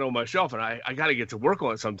had that on my shelf, and I got to get to work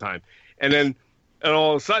on it sometime, and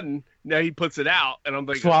all of a sudden now he puts it out, and I'm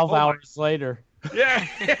like, 12 hours later. Yeah.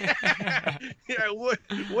 Yeah. What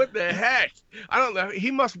the heck? I don't know. He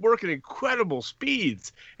must work at incredible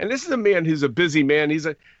speeds. And this is a man who's a busy man. He's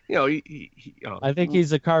I think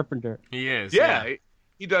he's a carpenter. He is. Yeah.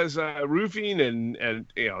 He does roofing and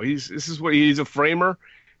he's a framer.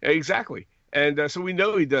 Exactly. And so we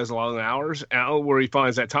know he does long hours out where he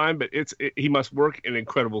finds that time, but he must work at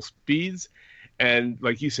incredible speeds. And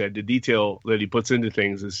like you said, the detail that he puts into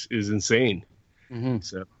things is insane. Mm-hmm.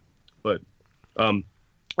 So, but, and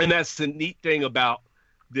that's the neat thing about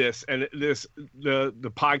this and this the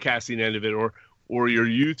podcasting end of it, or your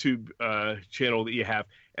YouTube channel that you have,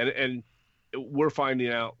 and we're finding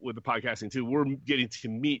out with the podcasting too, we're getting to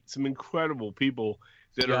meet some incredible people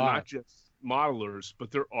that are not just modelers,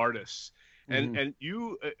 but they're artists. And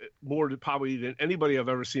you, more probably than anybody I've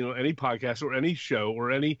ever seen on any podcast or any show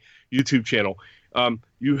or any YouTube channel,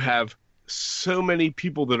 you have so many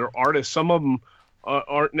people that are artists. Some of them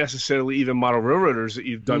aren't necessarily even model railroaders that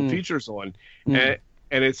you've done features on. And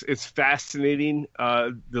it's fascinating,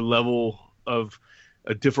 the level of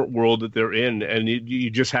a different world that they're in. And you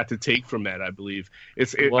just have to take from that, I believe.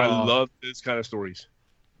 I love those kind of stories.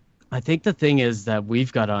 I think the thing is that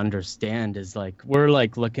we've got to understand is like we're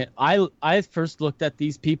like looking. I first looked at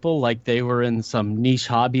these people like they were in some niche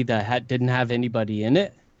hobby that didn't have anybody in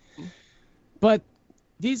it, but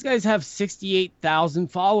these guys have 68,000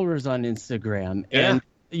 followers on Instagram, and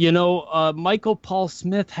Michael Paul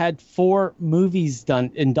Smith had 4 movies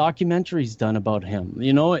done and documentaries done about him.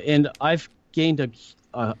 And I've gained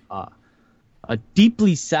a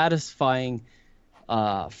deeply satisfying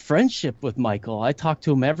friendship with Michael. I talk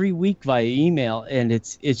to him every week via email, and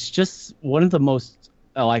it's just one of the most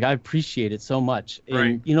I appreciate it so much.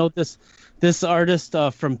 Right. And this artist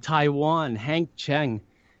from Taiwan, Hank Cheng,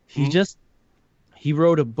 he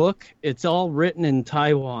wrote a book. It's all written in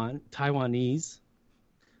Taiwanese,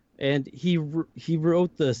 and he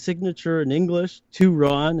wrote the signature in English to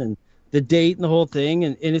Ron and the date and the whole thing.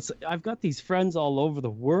 And it's I've got these friends all over the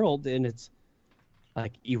world, and it's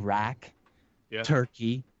like Iraq. Yeah.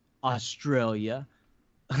 Turkey, Australia,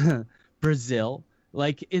 Brazil,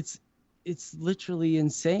 like it's literally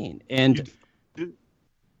insane. And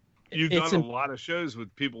you've done a lot of shows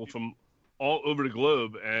with people from all over the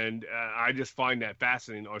globe, and I just find that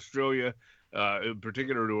fascinating. Australia, in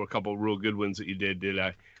particular, to a couple of real good ones that you did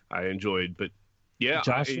I enjoyed. But yeah,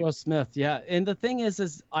 Joshua Smith, yeah. And the thing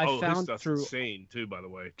is I found his through insane too. By the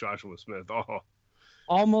way, Joshua Smith.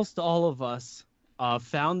 Almost all of us.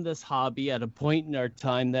 Found this hobby at a point in our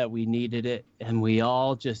time that we needed it, and we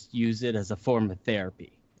all just use it as a form of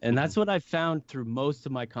therapy. And that's what I found through most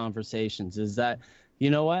of my conversations is that,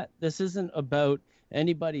 you know what, this isn't about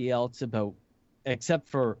anybody else except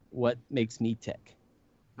for what makes me tick.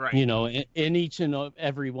 Right. In each and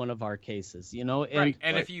every one of our cases, Right.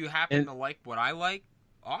 And if you happen to like what I like,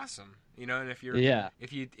 awesome. And if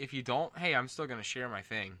if you don't, hey, I'm still going to share my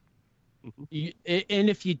thing.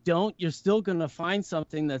 And if you don't, you're still going to find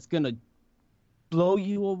something that's going to blow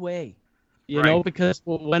you away, because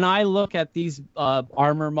when I look at these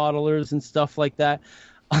armor modelers and stuff like that,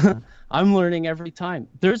 I'm learning every time.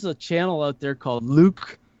 There's a channel out there called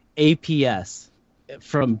Luke APS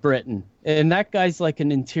from Britain, and that guy's like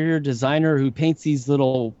an interior designer who paints these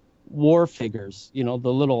little war figures, the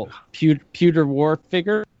little pewter war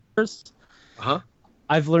figures.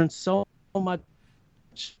 I've learned so much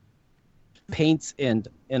paints and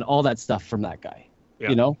all that stuff from that guy,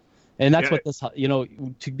 and that's what this,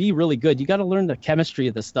 to be really good, you got to learn the chemistry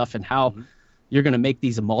of the stuff and how you're going to make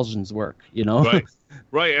these emulsions work,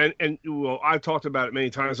 Right. And well, I've talked about it many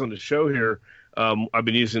times on the show here. I've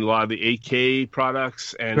been using a lot of the AK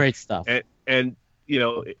products and great stuff. And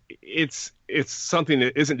it's something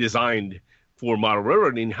that isn't designed for model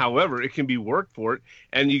railroading. However, it can be worked for it.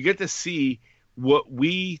 And you get to see what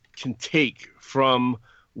we can take from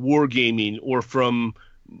wargaming or from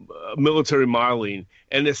military modeling,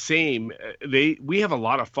 and the same. We have a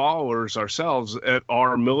lot of followers ourselves at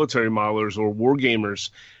our military modelers or wargamers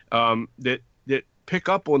that pick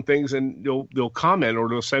up on things, and they'll comment or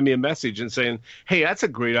they'll send me a message and saying, "Hey, that's a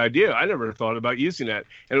great idea. I never thought about using that."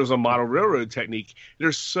 And it was a model railroad technique.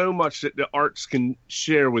 There's so much that the arts can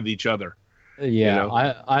share with each other. Yeah,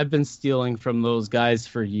 I've been stealing from those guys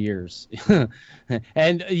for years,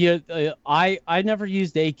 and I never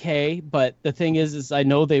used AK, but the thing is I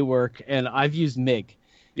know they work, and I've used MiG.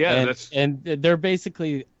 Yeah, and they're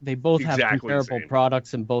basically they both have comparable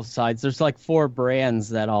products on both sides. There's like 4 brands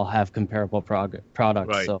that all have comparable products.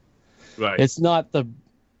 Right. So right, it's not the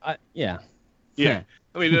yeah. I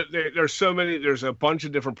mean, there's so many. There's a bunch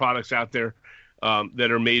of different products out there. That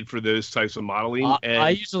are made for those types of modeling. I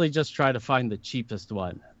usually just try to find the cheapest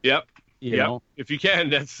one. Yep. You know? If you can,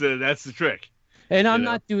 that's the trick. And I'm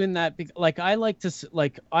not doing that because, I like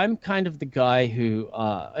to I'm kind of the guy who,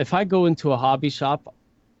 if I go into a hobby shop,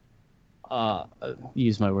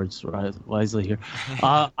 use my words wisely here.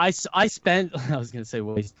 I spend. I was gonna say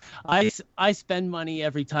waste. I spend money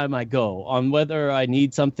every time I go on whether I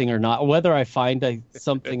need something or not, whether I find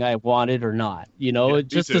something I wanted or not.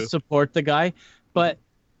 Just to support the guy. But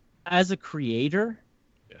as a creator,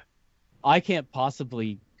 I can't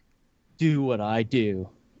possibly do what I do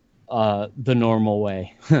the normal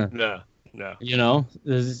way. No. You know,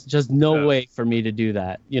 there's just no way for me to do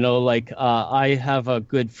that. You know, like I have a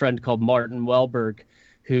good friend called Martin Welberg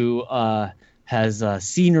who has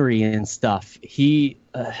Scenery and stuff. He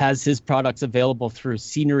has his products available through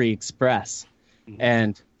Scenery Express.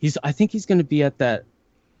 And I think he's going to be at that.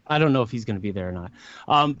 I don't know if he's going to be there or not.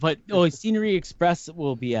 But Scenery Express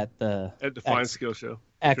will be at the Fine Skill Show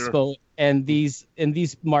Expo, sure. and these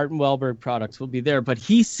Martin Welberg products will be there. But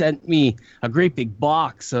he sent me a great big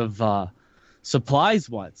box of supplies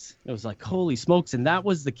once. It was like, holy smokes. And that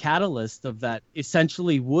was the catalyst of that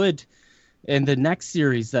essentially wood. And the next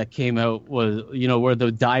series that came out was, you know, where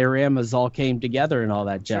the dioramas all came together and all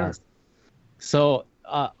that jazz. Sure. So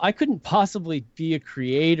I couldn't possibly be a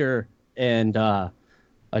creator and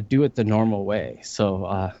do it the normal way.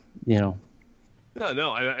 So, you know.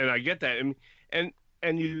 No, and I get that.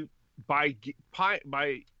 And you, by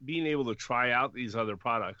being able to try out these other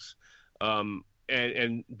products,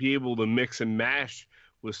 and be able to mix and mash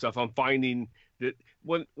with stuff, I'm finding that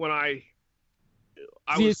when I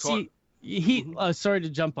was taught. Sorry to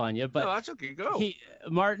jump on you, but no, that's okay. Go.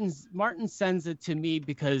 Martin sends it to me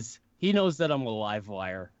because he knows that I'm a live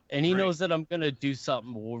wire, and he knows that I'm gonna do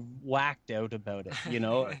something whacked out about it, you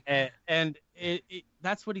know. and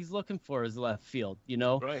that's what he's looking for is left field, you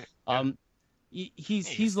know. Right.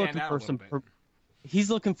 He's looking for some.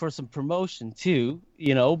 He's looking for some promotion too,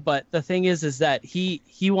 you know. But the thing is that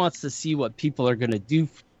he wants to see what people are gonna do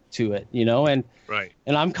to it, you know. And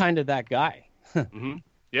and I'm kind of that guy. Mm-hmm.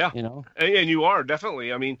 Yeah, you know, and you are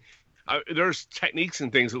definitely. I mean, there's techniques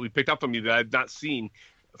and things that we picked up from you that I've not seen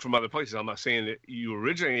from other places. I'm not saying that you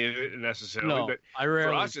originated it necessarily, but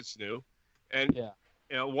for us it's new. And you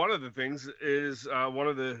know, one of the things is one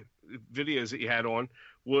of the videos that you had on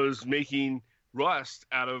was making rust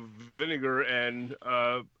out of vinegar and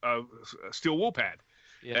a steel wool pad.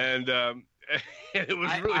 Yeah. And it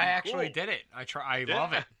was really I actually did it. I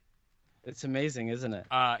love it. It's amazing, isn't it?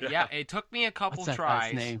 Yeah, it took me a couple What's that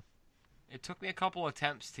tries. guy's name? It took me a couple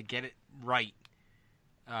attempts to get it right.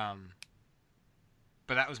 But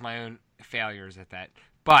that was my own failures at that.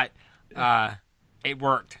 But it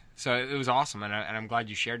worked. So it was awesome, and I'm glad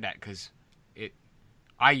you shared that because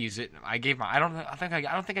I use it. I gave my. I don't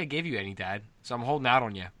think I gave you any, Dad. So I'm holding out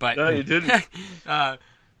on you. But no, you didn't.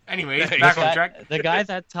 Anyways, back on track. The guy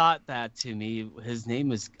that taught that to me, his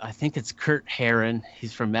name is, I think it's Kurt Heron.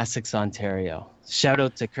 He's from Essex, Ontario. Shout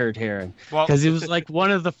out to Kurt Heron. Because it was like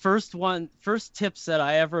one of the first tips that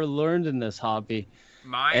I ever learned in this hobby.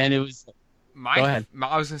 And it was... Go ahead.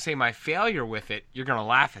 I was going to say my failure with it, you're going to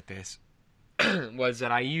laugh at this, was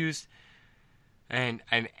that I used... And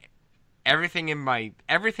everything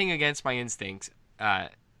against my instincts,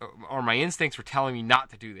 or my instincts were telling me not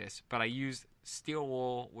to do this, but I used steel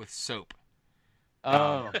wool with soap.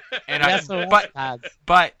 And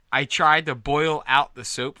but I tried to boil out the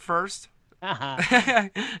soap first.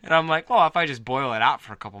 And I'm like, well, if I just boil it out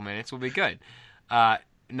for a couple minutes, we'll be good.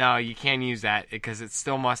 No, you can't use that because it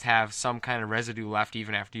still must have some kind of residue left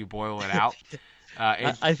even after you boil it out.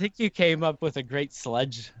 I think you came up with a great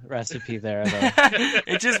sludge recipe there, though.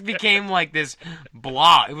 It just became like this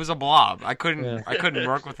blob. It was a blob. I couldn't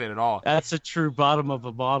work with it at all. That's a true bottom of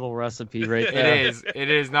a bottle recipe, right there. It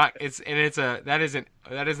is not.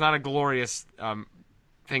 That is not a glorious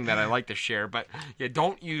thing that I like to share. But yeah,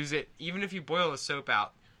 don't use it. Even if you boil the soap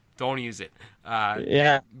out, don't use it. But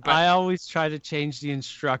I always try to change the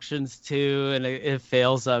instructions too, and it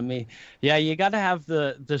fails on me. Yeah, you got to have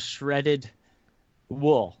the shredded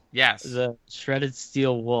wool. Yes. The shredded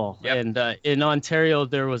steel wool. Yep. And in Ontario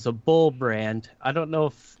there was a Bull brand. I don't know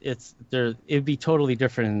if it's there. It'd be totally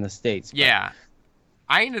different in the States. Yeah.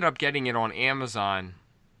 I ended up getting it on Amazon,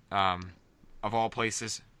 of all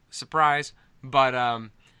places. Surprise. But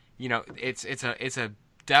you know, it's a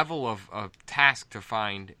devil of a task to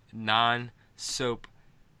find non-soap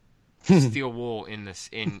steel wool in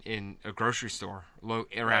a grocery store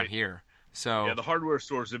around here. So yeah, the hardware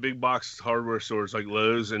stores, the big box hardware stores like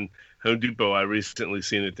Lowe's and Home Depot, I recently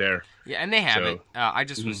seen it there. Yeah, and they have it. I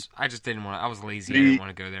just didn't want to. I was lazy. I didn't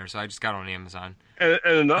want to go there, so I just got on Amazon. And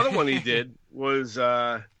another one he did was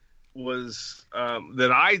that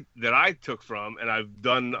I took from, and I've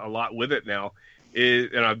done a lot with it now.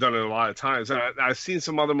 And I've done it a lot of times. And I've seen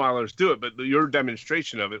some other milers do it, but your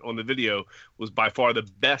demonstration of it on the video was by far the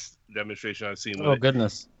best demonstration I've seen. Oh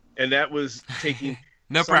goodness! And that was taking.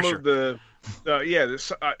 No some pressure. Of the,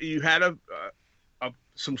 you had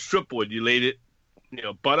some strip wood. You laid it,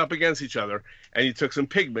 butt up against each other, and you took some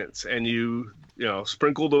pigments and you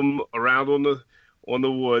sprinkled them around on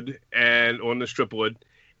the wood and on the strip wood,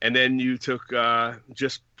 and then you took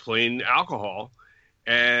just plain alcohol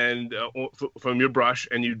and from your brush,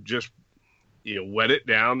 and you just wet it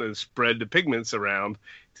down and spread the pigments around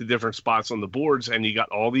to different spots on the boards, and you got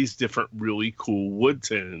all these different really cool wood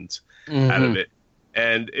tones out of it.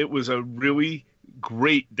 And it was a really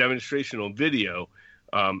great demonstration on video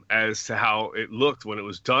as to how it looked when it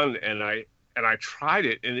was done. And I tried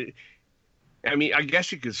it, and I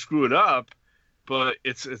guess you could screw it up, but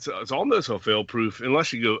it's almost a fail proof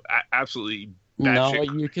unless you go absolutely batshit.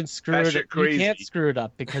 No, you can screw it. Crazy. You can't screw it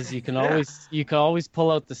up because you can always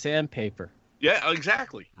pull out the sandpaper. Yeah,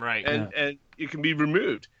 exactly. Right. And it can be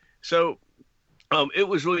removed. So it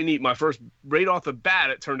was really neat. My first, right off the bat,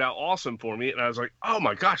 it turned out awesome for me, and I was like, oh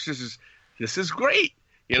my gosh, this is great.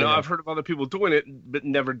 I've heard of other people doing it, but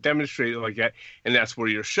never demonstrated like that, and that's where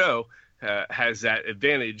your show has that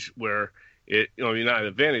advantage where not an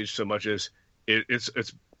advantage so much as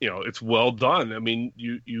it's well done. I mean,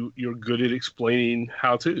 you're good at explaining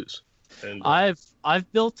how-tos. And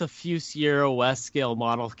I've built a few Sierra West scale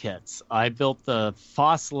model kits. I built the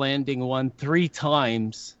Foss Landing one 3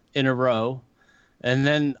 times in a row, and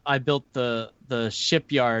then I built the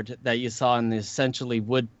shipyard that you saw in the Essentially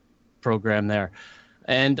Wood program there.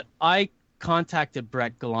 And I contacted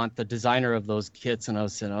Brett Gallant, the designer of those kits, and I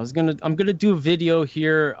was saying I'm gonna do a video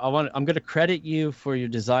here. I'm gonna credit you for your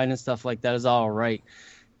design and stuff like that. Is all right,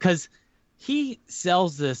 because he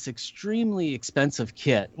sells this extremely expensive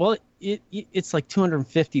kit. Well, it's like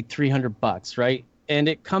 $250-$300, right? And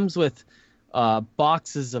it comes with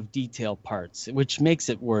boxes of detail parts, which makes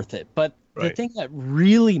it worth it. But the thing that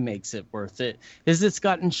really makes it worth it is it's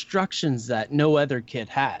got instructions that no other kit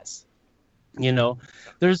has.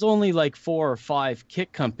 There's only like 4 or 5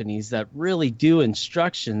 kit companies that really do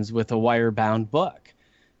instructions with a wire-bound book,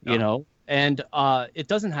 and it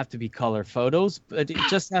doesn't have to be color photos, but it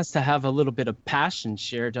just has to have a little bit of passion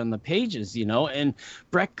shared on the pages, and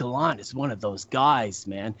Brett Gallant is one of those guys,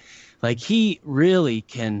 man. Like, he really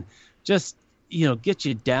can just, get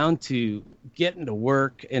you down to getting to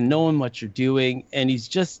work and knowing what you're doing, and he's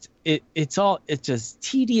just, it's as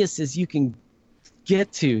tedious as you can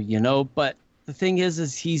get to, but the thing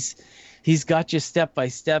is he's got you step by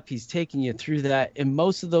step. He's taking you through that, and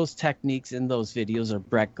most of those techniques in those videos are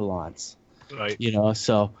Brett Gallant's. Right.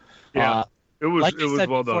 So yeah, it was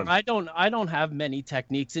well before, done. I don't have many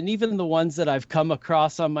techniques, and even the ones that I've come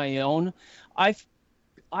across on my own, I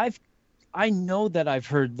know that I've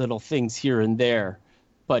heard little things here and there,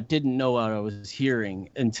 but didn't know what I was hearing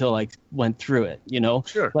until I went through it.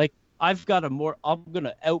 Sure. Like, I'm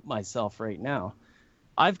gonna out myself right now.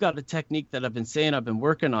 I've got a technique that I've been saying I've been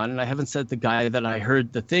working on, and I haven't said the guy that I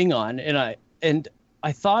heard the thing on, and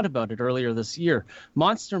I thought about it earlier this year.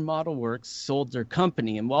 Monster Model Works sold their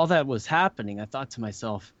company, and while that was happening, I thought to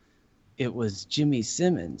myself, it was Jimmy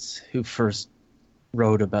Simmons who first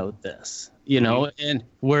wrote about this, and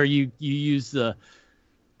where you use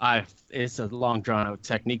it's a long drawn out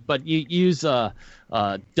technique, but you use a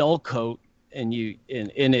dull coat, and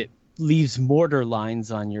it leaves mortar lines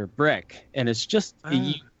on your brick, and it's just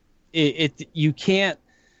you can't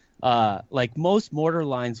like, most mortar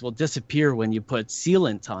lines will disappear when you put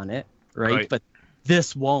sealant on it, right? But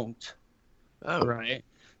this won't. Right.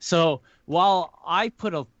 So while I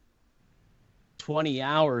put 20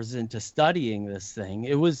 hours into studying this thing,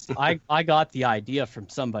 it was I got the idea from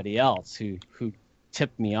somebody else who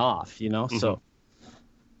tipped me off, So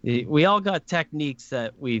we all got techniques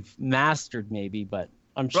that we've mastered maybe, but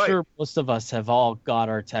I'm sure most of us have all got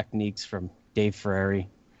our techniques from Dave Ferrari.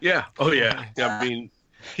 Yeah. Oh yeah. I mean,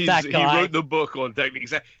 he wrote the book on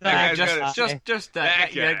techniques. That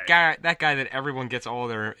guy that everyone gets all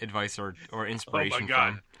their advice or inspiration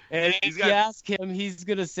from. And if you ask him, he's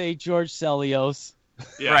gonna say George Sellios.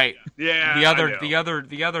 Yeah. Right. Yeah.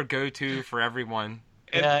 The other go-to for everyone.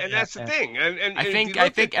 And that's the thing. And I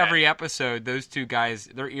think every episode, those two guys,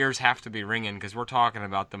 their ears have to be ringing because we're talking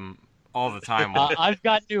about them all the time. I've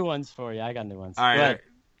got new ones for you. I got new ones. All right.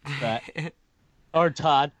 Or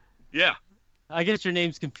Todd. Yeah. I get your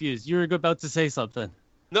names confused. You were about to say something.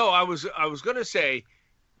 No, I was going to say,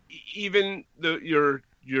 even your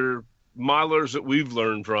modelers that we've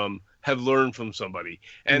learned from have learned from somebody,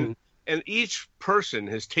 and each person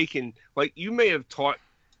has taken, like, you may have taught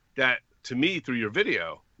that to me through your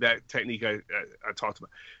video, that technique I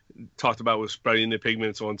talked about with spreading the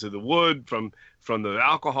pigments onto the wood from the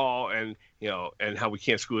alcohol, and and how we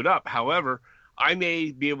can't screw it up. However, I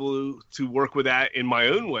may be able to work with that in my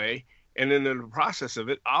own way, and in the process of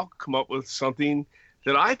it, I'll come up with something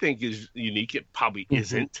that I think is unique. It probably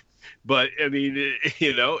isn't, but I mean,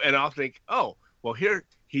 and I'll think, oh, well, here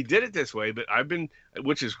he did it this way, but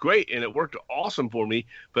which is great, and it worked awesome for me.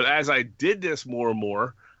 But as I did this more and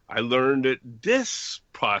more, I learned it this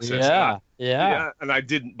process. Yeah. And I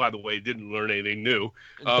didn't, by the way, didn't learn anything new.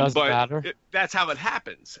 It doesn't matter. That's how it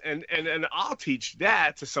happens. And I'll teach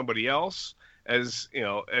that to somebody else as, you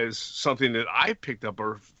know, as something that I picked up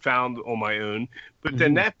or found on my own. But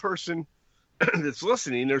then that person that's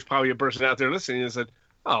listening, there's probably a person out there listening that said,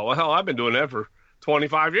 oh, well, hell, I've been doing that for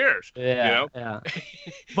 25 years. Yeah. You know? Yeah.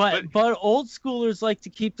 But old schoolers like to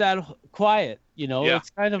keep that quiet. You know, it's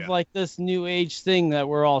kind of like this new age thing that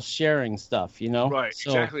we're all sharing stuff, you know? Right,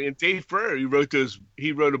 exactly. And Dave Ferrer, he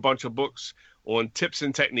wrote a bunch of books on tips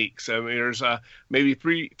and techniques. I mean, there's maybe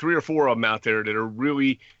three or four of them out there that are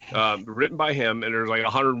really written by him, and there's like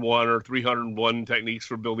 101 or 301 techniques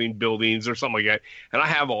for building buildings or something like that. And I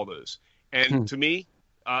have all those. And to me,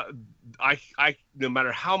 I no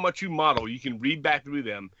matter how much you model, you can read back through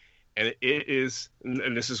them, and it is,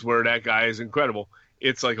 and this is where that guy is incredible.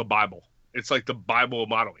 It's like a Bible. It's like the Bible of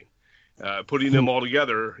modeling. Putting them all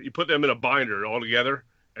together, you put them in a binder all together,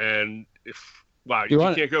 and you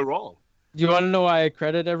can't go wrong. Do you want to know why I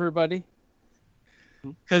credit everybody?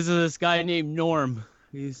 Because of this guy named Norm.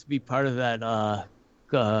 He used to be part of that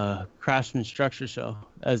Craftsman Structure Show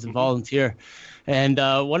as a volunteer. And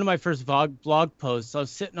one of my first blog posts, I was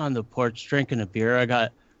sitting on the porch drinking a beer. I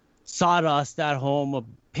got sawdust at home, a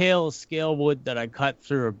pale scale wood that I cut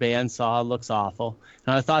through a bandsaw. It looks awful.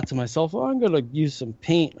 And I thought to myself, I'm going to use some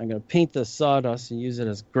paint. I'm going to paint this sawdust and use it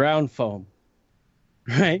as ground foam.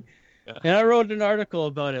 Right? Yeah. And I wrote an article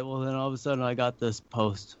about it. Well, then all of a sudden I got this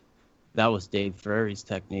post. That was Dave Ferrari's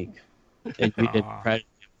technique. And we did credit.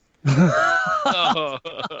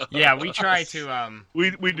 Yeah, we try to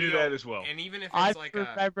we do that as well. And even if it's I've like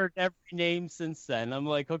remembered every name since then. I'm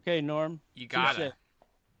like, okay, Norm, you got it.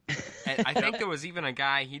 And I think there was even a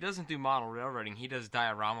guy, he doesn't do model railroading, he does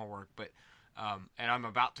diorama work, but and I'm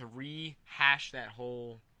about to rehash that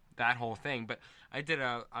whole thing, but I did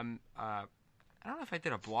I don't know if I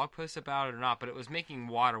did a blog post about it or not, but it was making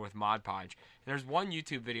water with Mod Podge. And there's one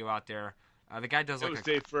YouTube video out there. The guy does like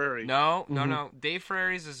Dave Ferrari. No. Dave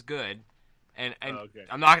Ferrari's is good, and okay.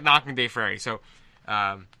 I'm not knocking Dave Ferrari. So,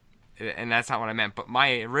 and that's not what I meant. But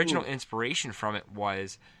my original inspiration from it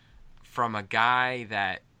was from a guy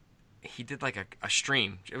that he did like a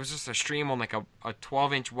stream. It was just a stream on like a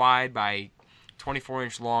 12-inch wide by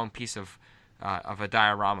 24-inch long piece of a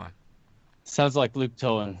diorama. Sounds like Luke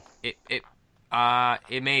Towan. It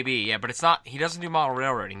may be, yeah, but it's not. He doesn't do model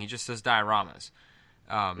railroading. He just does dioramas.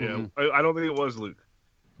 I don't think it was Luke.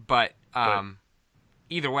 But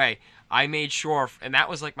either way, I made sure, and that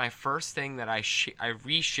was like my first thing that I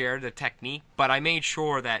reshared the technique. But I made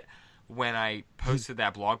sure that when I posted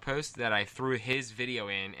that blog post, that I threw his video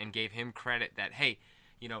in and gave him credit that, hey,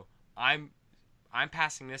 you know, I'm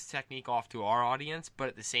passing this technique off to our audience, but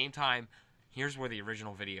at the same time, here's where the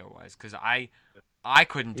original video was, because I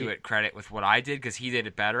couldn't do it credit with what I did because he did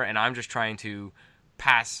it better, and I'm just trying to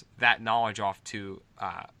pass that knowledge off to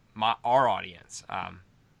our audience.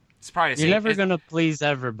 It's probably the same. You're never going to please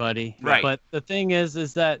everybody. Right. But the thing is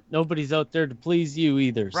that nobody's out there to please you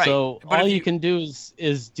either. Right. So but all you can do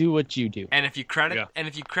is do what you do. And if you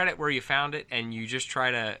credit where you found it, and you just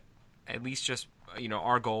try to at least just, you know,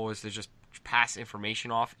 our goal is to just pass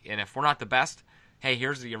information off. And if we're not the best, hey,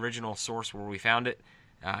 here's the original source where we found it.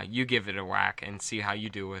 You give it a whack and see how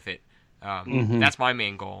you do with it. That's my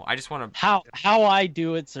main goal. I just want to how I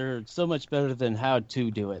do it are so much better than how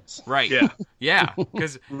to do it. Right. Yeah.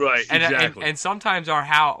 Because right. Exactly. And sometimes our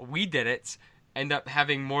how we did it end up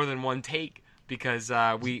having more than one take because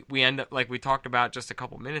we end up like we talked about just a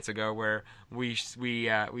couple minutes ago where we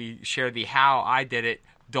share the how I did it.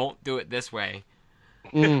 Don't do it this way.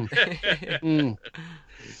 One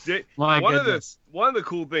of the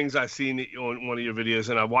cool things I've seen on one of your videos,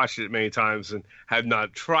 and I've watched it many times and have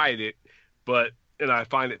not tried it, and I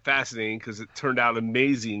find it fascinating because it turned out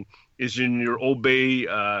amazing, is in your Old Bay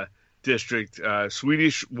district,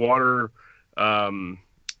 Swedish water. I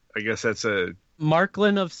guess that's a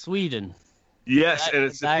Marklin of Sweden. Yes, and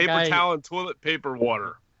it's the paper towel and toilet paper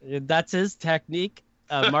water. That's his technique.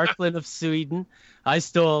 Marklin of Sweden. I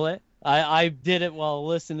stole it. I did it while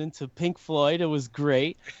listening to Pink Floyd. It was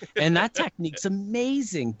great. And that technique's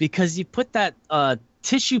amazing because you put that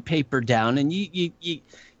tissue paper down and you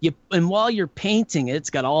and while you're painting it, it's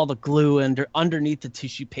got all the glue underneath the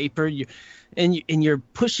tissue paper. You're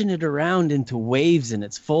pushing it around into waves and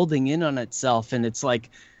it's folding in on itself, and it's like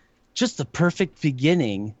just the perfect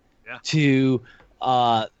beginning to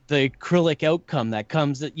the acrylic outcome that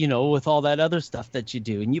comes, you know, with all that other stuff that you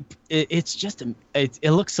do. And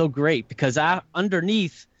it looks so great because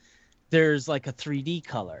underneath there's like a 3D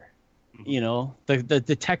color, you know,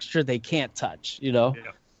 the texture they can't touch, you know?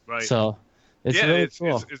 Yeah, right. So It's really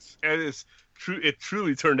cool. It's true. It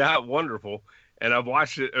truly turned out wonderful, and I've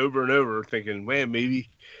watched it over and over, thinking, man, maybe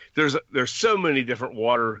there's so many different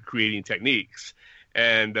water creating techniques,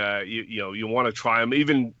 and you want to try them,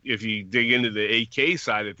 even if you dig into the AK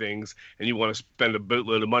side of things, and you want to spend a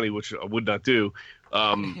boatload of money, which I would not do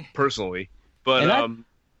personally, but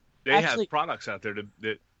they have products out there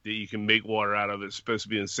that you can make water out of. It's supposed to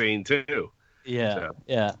be insane too. Yeah,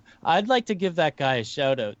 yeah. I'd like to give that guy a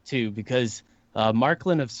shout out too, because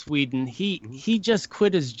Marklin of Sweden, he just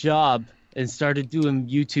quit his job and started doing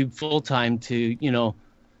YouTube full time to,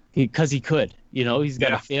 because he could. He's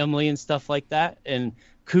got a family and stuff like that. And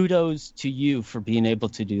kudos to you for being able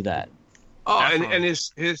to do that. Oh, and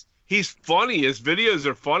he's funny. His videos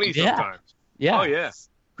are funny sometimes. Yeah. Oh yeah.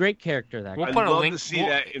 Great character, that guy. We'll put a link to see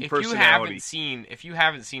that in personality. If you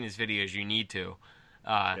haven't seen his videos, you need to.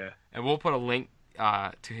 And we'll put a link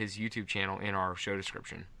to his YouTube channel in our show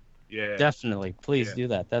description. Yeah, definitely. Please do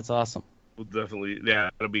that. That's awesome. We'll definitely. Yeah,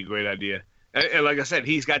 that'll be a great idea. And like I said,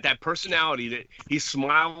 he's got that personality that he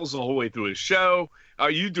smiles the whole way through his show.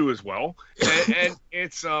 You do as well, and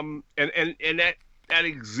it's and that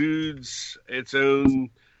exudes its own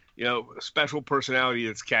special personality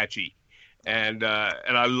that's catchy. And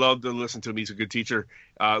I love to listen to him. He's a good teacher.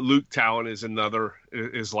 Luke Talon is another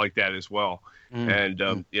is like that as well.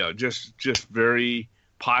 And just very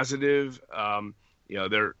positive.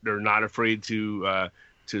 They're not afraid to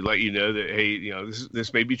let you know that, hey,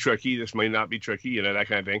 this may be tricky, this may not be tricky, that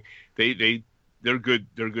kind of thing. They're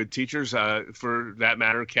good teachers. For that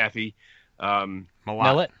matter, Kathy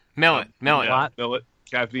Millett.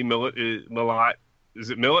 Kathy Millett is Millett. Is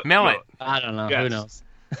it Millett? Millett. I don't know. Yes. Who knows?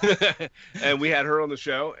 And we had her on the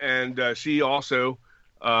show, and she also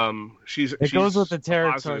she's goes with the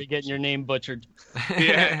territory, positive. Getting your name butchered.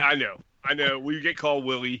 Yeah, I know we get called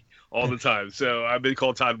Willie all the time, so I've been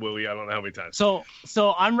called Todd Willie I don't know how many times. So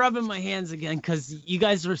I'm rubbing my hands again, because you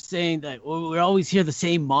guys were saying that we always hear the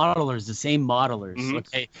same modelers. Mm-hmm.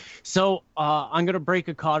 Okay, so I'm gonna break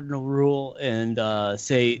a cardinal rule and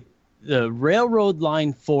say the Railroad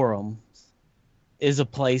Line Forum is a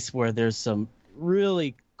place where there's some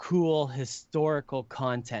really cool historical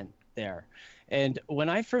content there. And when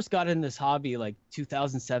I first got in this hobby, like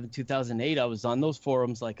 2007, 2008, I was on those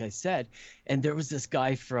forums, like I said, and there was this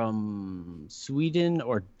guy from Sweden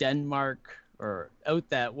or Denmark or out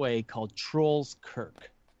that way called Troels Kirk.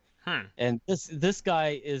 And this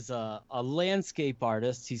guy is a landscape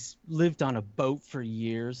artist. He's lived on a boat for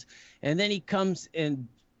years. And then he comes and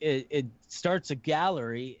it starts a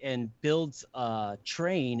gallery and builds a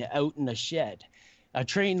train out in a shed. A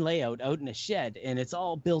train layout out in a shed, and it's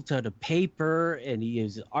all built out of paper, and he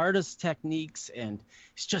uses artist techniques, and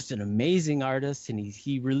he's just an amazing artist. And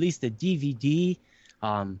he released a DVD.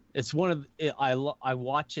 It's one of I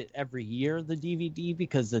watch it every year, the DVD,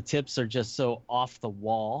 because the tips are just so off the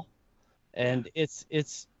wall, and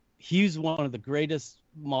he's one of the greatest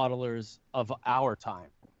modelers of our time,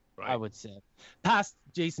 right. I would say, past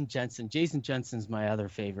Jason Jensen. Jason Jensen's my other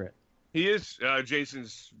favorite. He is.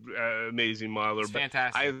 Jason's amazing modeler. It's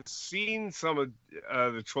fantastic. I've seen some of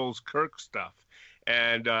the Troels Kirk stuff,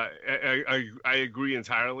 and I agree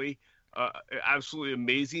entirely. Absolutely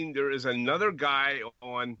amazing. There is another guy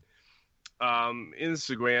on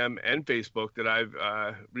Instagram and Facebook that I've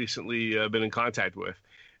recently been in contact with,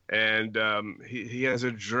 and he has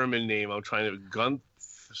a German name. I'm trying to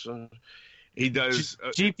he does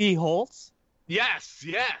GP Holtz. Yes.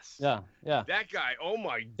 Yeah. That guy. Oh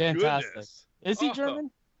my Fantastic. Goodness. Is he German?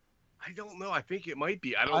 I don't know. I think it might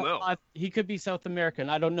be. I don't know. He could be South American.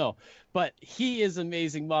 I don't know. But he is an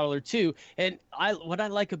amazing modeler too. And what I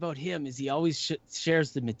like about him is he always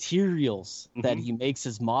shares the materials that he makes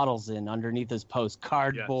his models in underneath his post,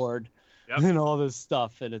 cardboard, and all this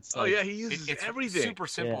stuff. And it's he uses everything. Super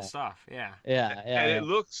simple stuff. Yeah. And it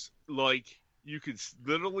looks like you could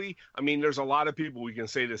literally. I mean, there's a lot of people we can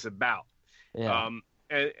say this about. Yeah.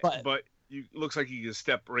 But you looks like you can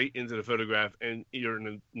step right into the photograph and you're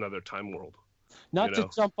in another time world. Not to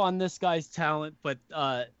jump on this guy's talent, but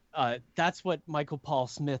that's what Michael Paul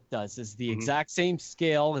Smith does, is the exact same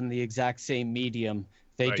scale and the exact same medium.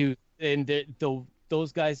 They do, and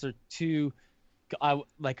those guys are two. I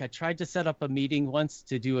tried to set up a meeting once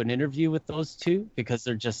to do an interview with those two because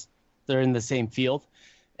they're in the same field,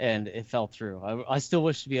 and it fell through. I still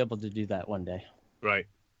wish to be able to do that one day. Right.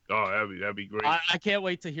 Oh, that'd be great. I can't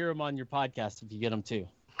wait to hear him on your podcast if you get him too.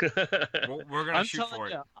 We're gonna shoot for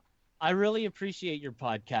it. I really appreciate your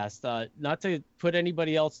podcast. Not to put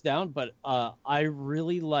anybody else down, but I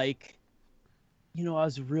really like. I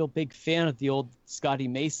was a real big fan of the old Scotty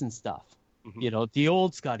Mason stuff. The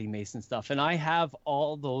old Scotty Mason stuff, and I have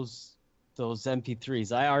all those those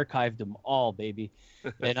MP3s. I archived them all, baby.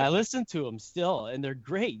 And I listen to them still, and they're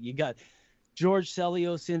great. You got George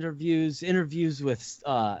Celios interviews with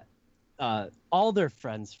all their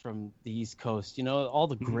friends from the East Coast, all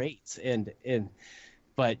the greats.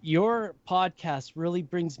 But your podcast really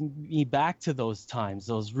brings me back to those times,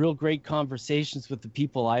 those real great conversations with the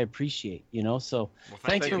people I appreciate, So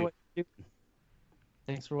thanks for what you're doing.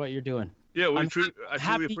 Thanks for what you're doing. Yeah, I truly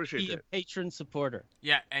appreciate that. A patron supporter.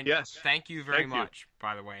 Yeah, and thank you very much,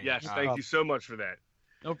 by the way. Yes, thank you so much for that.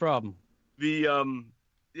 No problem.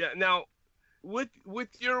 Now with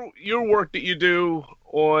your work that you do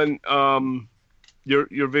on your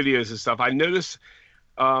videos and stuff, I noticed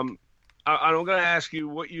I'm going to ask you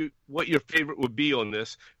what your favorite would be on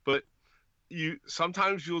this, but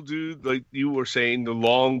sometimes you'll do, like you were saying, the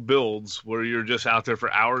long builds where you're just out there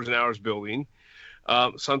for hours and hours building.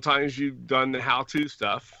 Sometimes you've done the how-to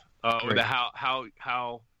stuff, or the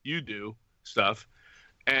how you do stuff,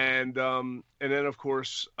 and then of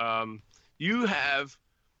course you have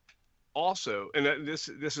also, and this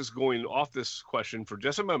is going off this question for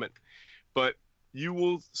just a moment, but you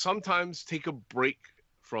will sometimes take a break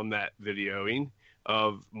from that videoing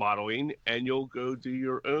of modeling, and you'll go do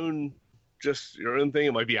your own thing.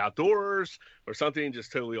 It might be outdoors or something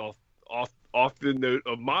just totally off the note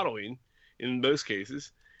of modeling in most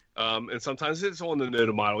cases. And sometimes it's on the note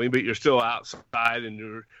of modeling, but you're still outside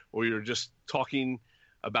or you're just talking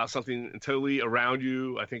about something totally around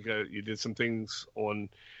you. I think you did some things on,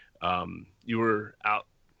 you were out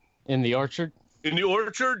in the orchard. In the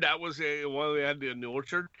orchard, that was one we had in the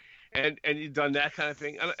orchard, and you've done that kind of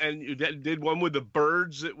thing, and you did one with the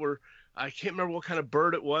birds that were, I can't remember what kind of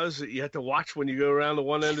bird it was that you had to watch when you go around the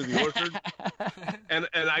one end of the orchard. and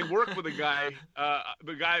I work with a guy,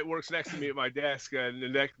 the guy that works next to me at my desk, and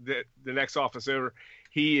the next office over,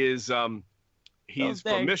 he's from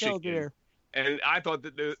Michigan. And I thought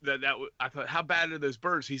I thought, how bad are those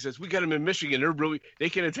birds? He says, we got them in Michigan. They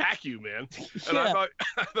can attack you, man. And I thought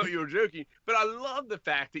you were joking, but I love the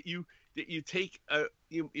fact that you take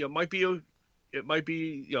it might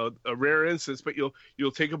be a rare instance, but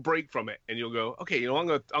you'll take a break from it and you'll go, okay, I'm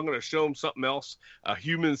gonna show them something else, a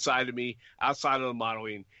human side of me outside of the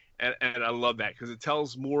modeling. And I love that because it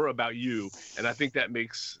tells more about you, and I think that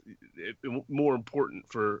makes it more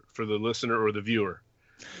important for the listener or the viewer.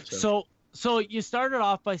 So you started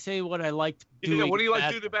off by saying what I liked doing. Yeah, what do you like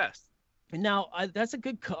to do the best? Now, that's a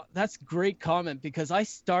great comment, because I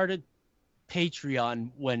started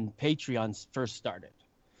Patreon when Patreon first started.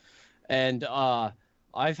 And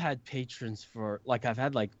I've had patrons I've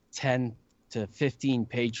had 10 to 15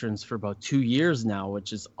 patrons for about 2 years now,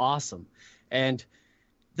 which is awesome. And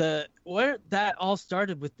where that all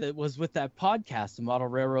started was with that podcast, the Model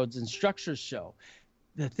Railroads and Structures show.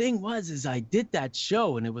 The thing is I did that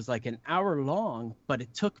show and it was like an hour long, but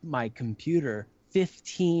it took my computer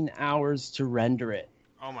 15 hours to render it.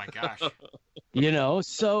 Oh my gosh.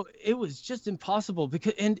 So it was just impossible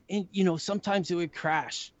because, and sometimes it would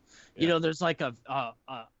crash. Yeah. There's like a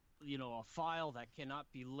file that cannot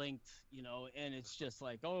be linked, and it's just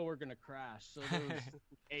like, oh, we're going to crash. So there was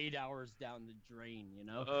 8 hours down the drain,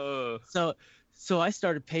 So I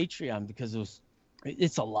started Patreon because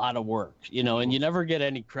it's a lot of work, and you never get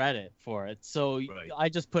any credit for it. So I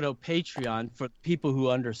just put out Patreon for people who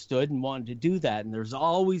understood and wanted to do that. And there's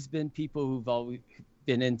always been people who've always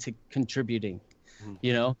been into contributing,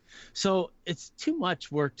 So it's too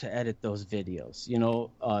much work to edit those videos,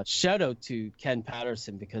 Shout out to Ken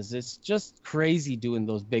Patterson, because it's just crazy doing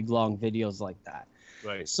those big, long videos like that.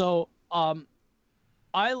 Right. So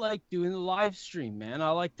I like doing the live stream, man.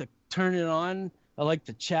 I like to turn it on. I like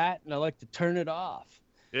to chat, and I like to turn it off.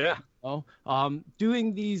 Yeah.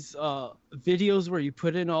 Doing these videos where you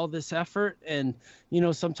put in all this effort, and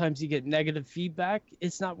sometimes you get negative feedback.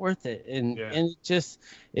 It's not worth it, and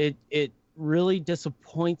it really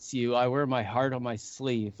disappoints you. I wear my heart on my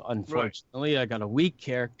sleeve. Unfortunately, I got a weak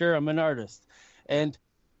character. I'm an artist, and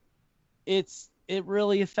it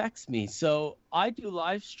really affects me. So I do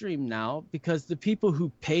live stream now because the people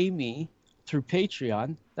who pay me through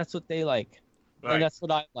Patreon, that's what they like. Right. And that's what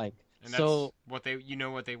I like. And that's what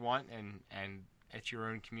they want, and it's your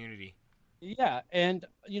own community. Yeah, and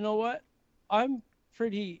you know what? I'm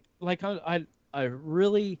pretty I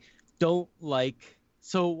really don't like.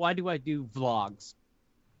 So why do I do vlogs?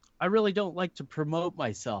 I really don't like to promote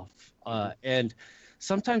myself, and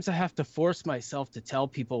sometimes I have to force myself to tell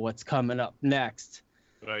people what's coming up next,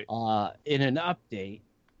 right? In an update,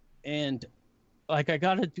 and I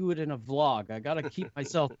got to do it in a vlog. I got to keep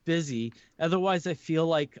myself busy. Otherwise, I feel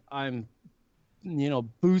like I'm,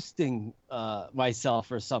 boosting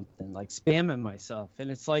myself or something, like spamming myself.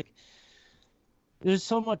 And it's like, there's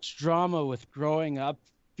so much drama with growing up,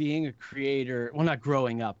 being a creator. Well, not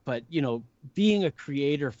growing up, but being a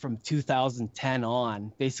creator from 2010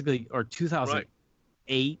 on, basically, or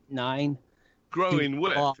 2008, 9. Growing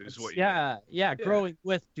with is what you mean. Yeah, growing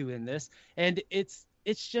with doing this. And it's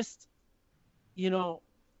just,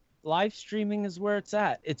 live streaming is where it's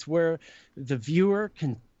at. It's where the viewer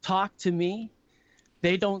can talk to me.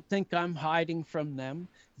 They don't think I'm hiding from them.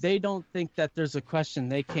 They don't think that there's a question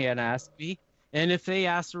they can't ask me. And if they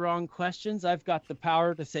ask the wrong questions, I've got the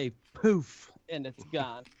power to say poof, and it's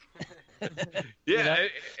gone. Yeah,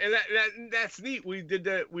 and that's neat. We did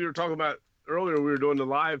that. We were talking about earlier. We were doing the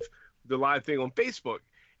live thing on Facebook,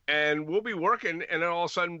 and we'll be working, and then all of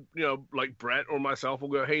a sudden, like Brett or myself will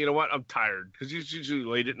go, "Hey, you know what? I'm tired," because it's usually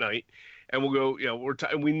late at night, and we'll go, we're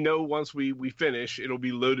tired. We know once we finish, it'll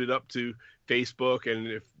be loaded up to Facebook, and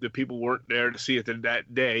if the people weren't there to see it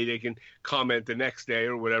that day, they can comment the next day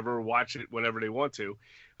or whatever, or watch it whenever they want to.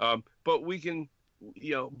 But we can,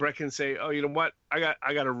 Brett can say, "Oh, you know what? I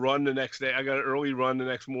got to run the next day. I got an early run the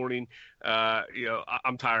next morning.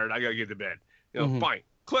 I'm tired. I got to get to bed." Fine.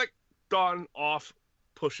 Click, done, off,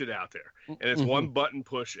 push it out there, and it's one button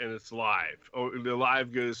push, and it's live. Or the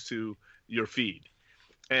live goes to your feed.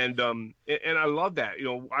 And I love that.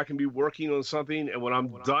 I can be working on something, and when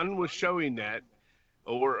I'm done with showing that,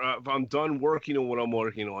 or if I'm done working on what I'm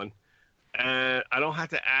working on, and I don't have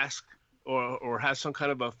to ask or have some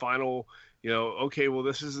kind of a final, okay, well,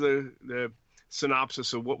 this is the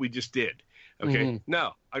synopsis of what we just did. Okay,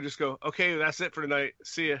 no, I just go, okay, that's it for tonight.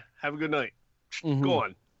 See ya. Have a good night. Go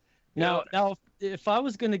on. Now, if I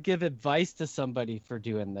was going to give advice to somebody for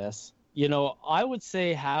doing this, I would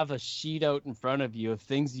say have a sheet out in front of you of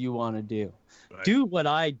things you want to do. Right. Do what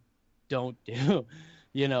I don't do.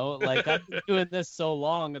 Like I've been doing this so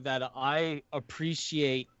long that I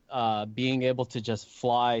appreciate being able to just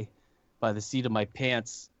fly by the seat of my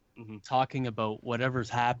pants, talking about whatever's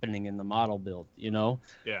happening in the model build,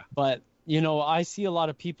 Yeah. But, I see a lot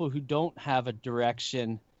of people who don't have a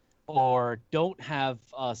direction or don't have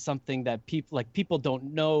something that people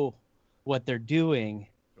don't know what they're doing.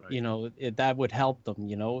 Right. That would help them,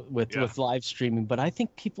 with live streaming. But I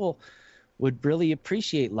think people would really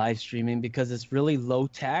appreciate live streaming because it's really low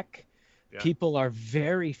tech. Yeah. People are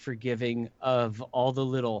very forgiving of all the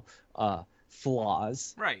little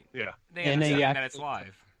flaws. Right. Yeah. They understand that it's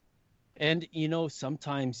live. And,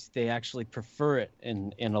 sometimes they actually prefer it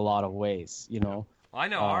in a lot of ways, Well, I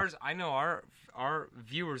know our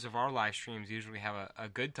viewers of our live streams usually have a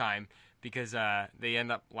good time because they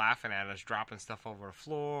end up laughing at us, dropping stuff over the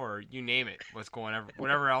floor, or you name it,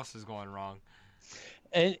 whatever else is going wrong.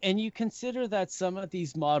 And you consider that some of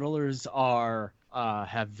these modelers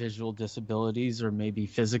have visual disabilities or maybe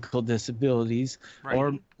physical disabilities, right.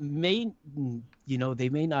 Or they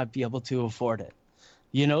may not be able to afford it.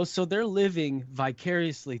 So they're living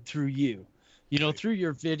vicariously through you. Through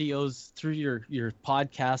your videos, through your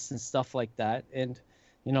podcasts and stuff like that. And,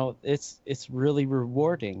 it's really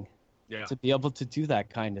rewarding to be able to do that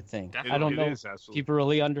kind of thing. Definitely. I don't know if people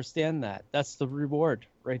really understand that. That's the reward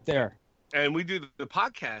right there. And we do the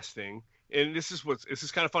podcast thing. And this is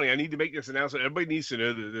kind of funny. I need to make this announcement. Everybody needs to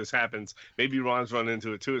know that this happens. Maybe Ron's run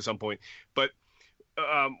into it too at some point. But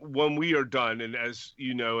when we are done, and as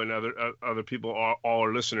you know, and other people, all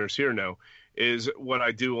our listeners here know, is what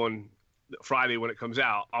I do on Friday when it comes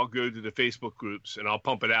out. I'll go to the Facebook groups and I'll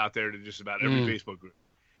pump it out there to just about every Facebook group.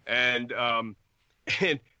 And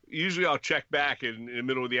usually I'll check back in the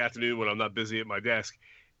middle of the afternoon when I'm not busy at my desk,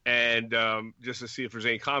 and just to see if there's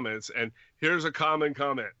any comments. And here's a common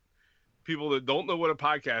comment. People that don't know what a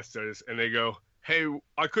podcast is, and they go, "Hey,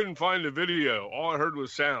 I couldn't find the video. All I heard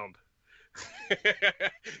was sound."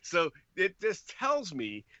 So it just tells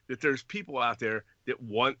me that there's people out there that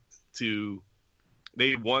want to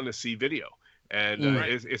see video, and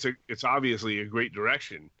it's obviously a great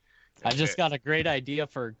direction. I just got a great idea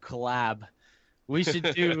for a collab. We should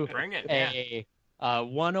do a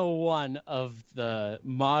 101 of the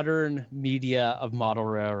modern media of model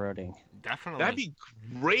railroading. Definitely, that'd be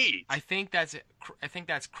great. I think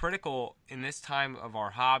that's critical in this time of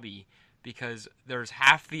our hobby, because there's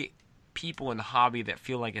half the people in the hobby that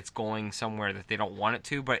feel like it's going somewhere that they don't want it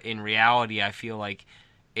to, but in reality, I feel like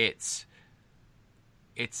it's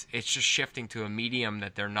just shifting to a medium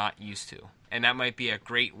that they're not used to, and that might be a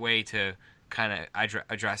great way to kind of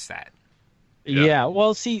address that. Yeah,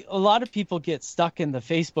 well, see, a lot of people get stuck in the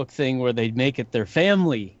Facebook thing where they make it their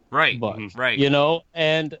family book, right?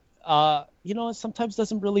 And sometimes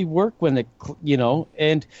doesn't really work when it,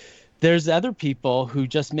 and there's other people who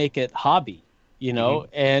just make it hobby,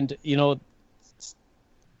 and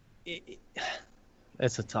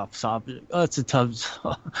It's a tough subject. Oh, it's a tough.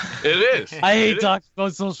 It is. I hate talking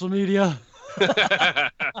about social media. Yeah,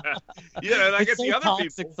 and I get so the other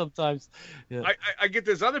toxic people sometimes. Yeah. I get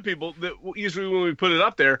those other people that usually when we put it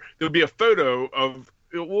up there, there'll be a photo of.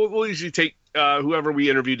 We'll usually take whoever we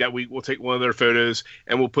interviewed that week. We'll take one of their photos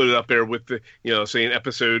and we'll put it up there with the, say in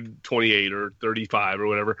episode 28 or 35 or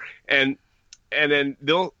whatever, and then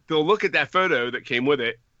they'll look at that photo that came with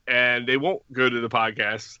it, and they won't go to the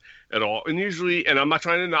podcast at all. And usually, and I'm not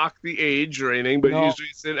trying to knock the age or anything, but usually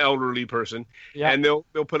it's an elderly person, and they'll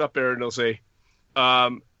put up there and they'll say,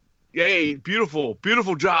 "Yay, beautiful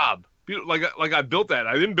job." Like I built that.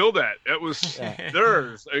 I didn't build that. That was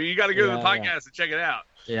theirs. You got to go to the podcast and check it out.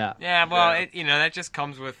 Yeah. Yeah. Well, that just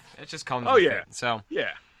comes with it. So yeah.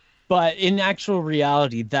 But in actual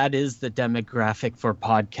reality, that is the demographic for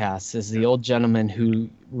podcasts. Is the old gentleman who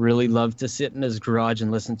really loved to sit in his garage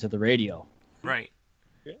and listen to the radio. Right.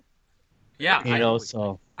 Yeah.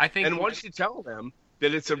 So I think. And once you tell them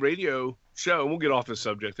that it's a radio show, and we'll get off this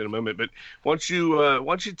subject in a moment, but once you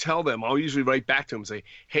tell them, I'll usually write back to them and say,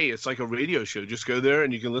 "Hey, it's like a radio show. Just go there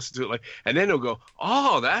and you can listen to it." And then they'll go,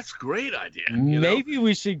 "Oh, that's a great idea." Maybe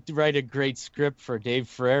we should write a great script for Dave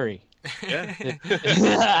Ferrari. Yeah.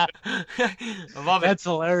 I love it. That's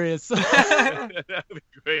hilarious. That'd be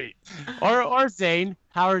great. Or Zane,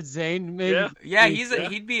 Howard Zane, maybe. Yeah,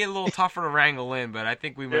 he'd be a little tougher to wrangle in, but I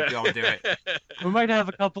think we might be able to do it. We might have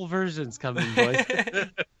a couple versions coming, boys.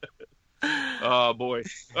 Oh boy.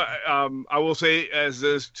 I will say, as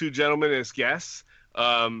those two gentlemen as guests,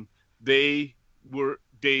 they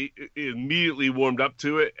immediately warmed up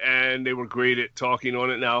to it, and they were great at talking on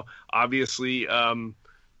it. Now, obviously,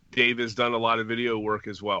 Dave has done a lot of video work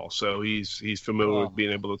as well, so he's familiar with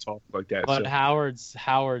being able to talk like that. But Howard's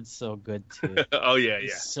so good too. Oh yeah.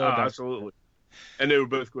 So absolutely. And they were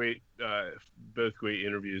both great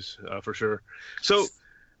interviews for sure. So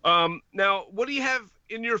now, what do you have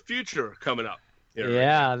in your future coming up?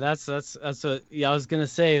 Yeah, that's what I was gonna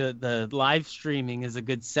say. That the live streaming is a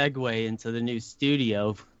good segue into the new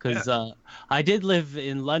studio, because I did live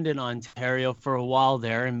in London, Ontario for a while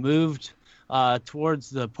there, and moved towards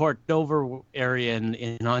the Port Dover area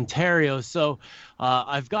in Ontario. So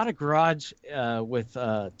I've got a garage with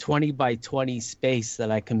 20 by 20 space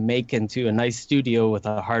that I can make into a nice studio with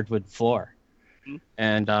a hardwood floor.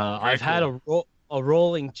 And I've had a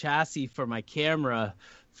rolling chassis for my camera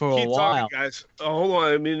for keep a while. Talking, guys. Oh, hold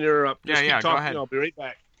on, I mean interrupt. Just keep talking. Go ahead. I'll be right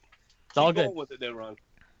back. It's all good. With it there, Ron.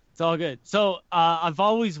 It's all good. So I've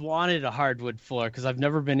always wanted a hardwood floor because I've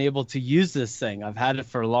never been able to use this thing. I've had it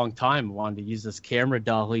for a long time. I wanted to use this camera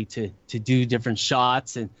dolly to do different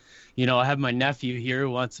shots. And, I have my nephew here who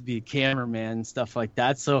wants to be a cameraman and stuff like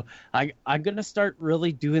that. So I'm going to start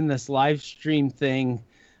really doing this live stream thing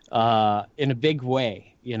in a big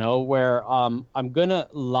way, where I'm going to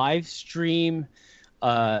live stream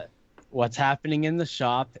what's happening in the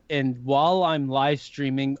shop. And while I'm live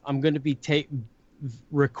streaming, I'm going to be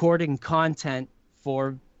recording content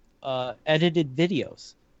for edited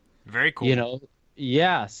videos. Very cool.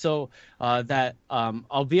 So that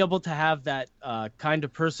I'll be able to have that kind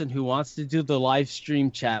of person who wants to do the live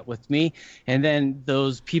stream chat with me, and then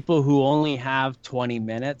those people who only have 20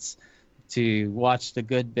 minutes to watch the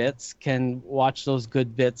good bits can watch those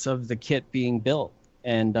good bits of the kit being built.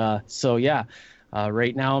 And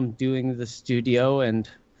right now I'm doing the studio, and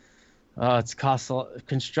it's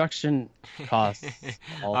construction costs.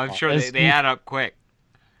 I'm sure they add up quick.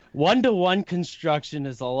 1-to-1 construction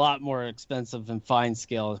is a lot more expensive than fine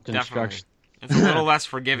scale construction. Definitely. It's a little less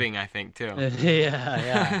forgiving, I think, too.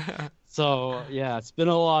 Yeah. So it's been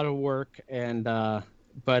a lot of work, and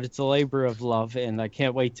but it's a labor of love, and I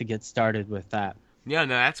can't wait to get started with that. Yeah,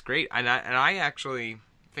 no, that's great. And I actually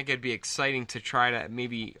think it'd be exciting to try to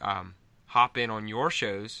maybe hop in on your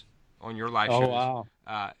shows, on your live shows. Oh,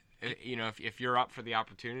 wow. If you're up for the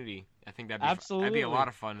opportunity, I think that'd be a lot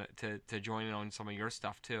of fun to join in on some of your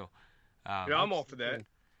stuff too. I'm all for that.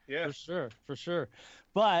 Yeah, for sure.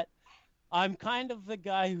 But I'm kind of the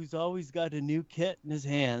guy who's always got a new kit in his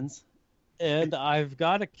hands, and I've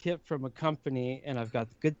got a kit from a company, and I've got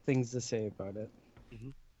good things to say about it.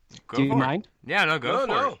 Mm-hmm. Do you mind? Yeah, no, go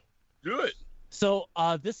for it. Do it. So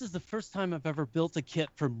this is the first time I've ever built a kit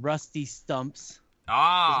from Rusty Stumps.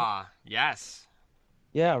 Ah, yes.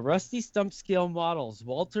 Yeah, Rusty Stump Scale Models,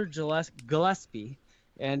 Walter Gillespie,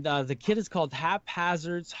 and the kit is called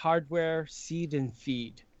Haphazards Hardware Seed and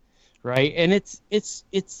Feed, right? And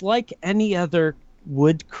it's like any other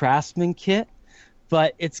wood craftsman kit,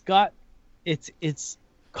 but it's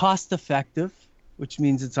cost effective, which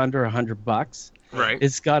means it's under $100. Right.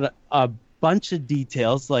 It's got a bunch of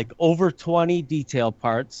details, like over 20 detail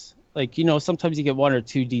parts, Like, sometimes you get 1 or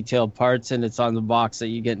 2 detailed parts and it's on the box that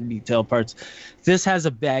you get in detailed parts. This has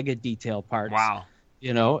a bag of detailed parts. Wow.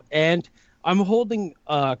 And I'm holding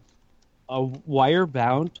a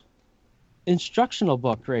wire-bound instructional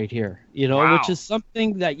book right here, wow. which is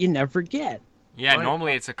something that you never get. Yeah,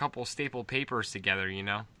 normally it's a couple stapled papers together,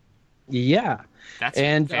 Yeah. That's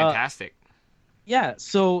fantastic. Yeah,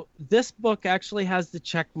 so this book actually has the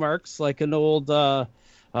check marks like an old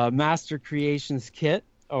Master Creations kit,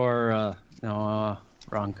 or no,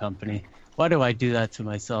 wrong company. Why do I do that to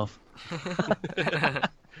myself?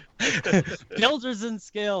 Builders in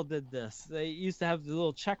Scale did this. They used to have the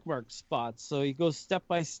little check mark spots, so you go step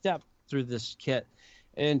by step through this kit.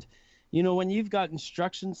 And when you've got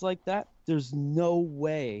instructions like that, there's no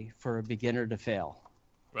way for a beginner to fail.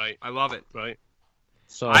 Right. I love it. Right.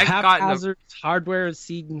 So Haphazard Hardware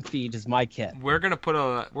Seed and Feed is my kit. We're gonna put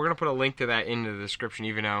a link to that in the description,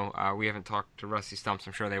 even though we haven't talked to Rusty Stumps.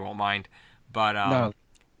 I'm sure they won't mind. But no.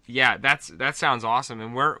 Yeah, that sounds awesome,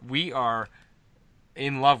 and we are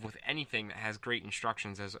in love with anything that has great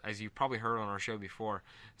instructions, as you probably heard on our show before.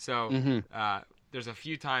 So there's a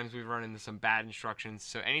few times we've run into some bad instructions.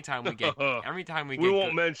 So anytime we get, we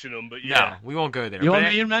won't mention them, but yeah, no, we won't go there. You want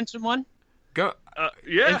me to mention one? Go.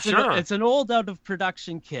 Yeah, sure. It's an old out of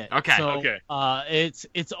production kit. Okay. So, okay.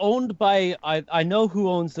 It's owned by I know who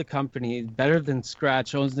owns the company. Better Than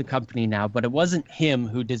Scratch owns the company now, but it wasn't him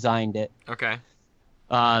who designed it. Okay.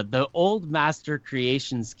 The old Master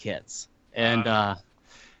Creations kits, and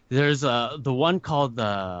there's the one called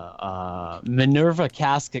the Minerva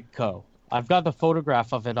Casket Co. I've got the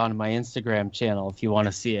photograph of it on my Instagram channel if you want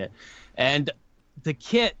to see it, and the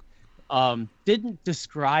kit didn't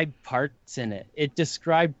describe parts in it. It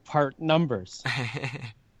described part numbers,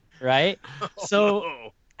 right?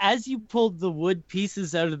 So as you pulled the wood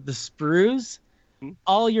pieces out of the sprues,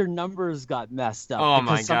 all your numbers got messed up. Oh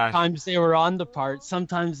because my gosh. Sometimes they were on the part,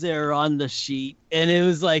 sometimes they were on the sheet. And it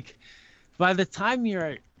was like, by the time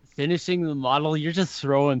you're finishing the model, you're just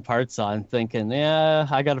throwing parts on thinking, yeah,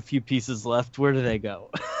 I got a few pieces left. Where do they go?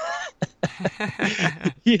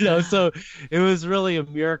 So it was really a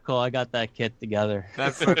miracle I got that kit together.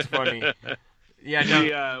 That's funny. Yeah,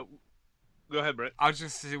 no. Go ahead, Brett. I was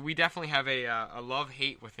just say, we definitely have a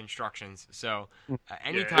love-hate with instructions. So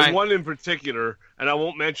anytime and one in particular, and I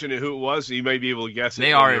won't mention who it was, so you may be able to guess it.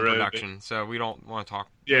 They are in production, so we don't want to talk.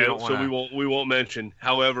 Yeah, we won't mention.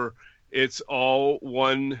 However, it's all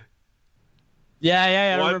one. Yeah,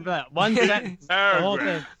 I remember that. One sentence. The whole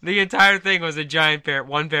thing. The entire thing was a giant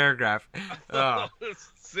one paragraph. Oh.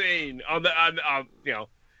 Insane. And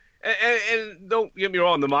don't get me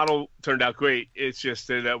wrong, the model turned out great. It's just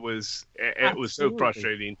that it was so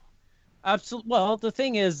frustrating. Absolutely. Well, the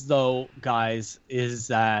thing is, though, guys, is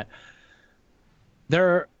that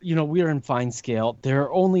we're in fine scale. There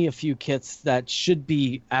are only a few kits that should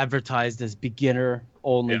be advertised as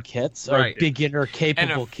beginner-only kits or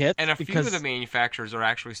beginner-capable kits. And a few of the manufacturers are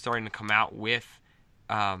actually starting to come out with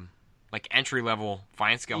like entry-level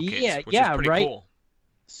fine scale kits, which is pretty cool.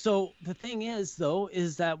 So the thing is, though,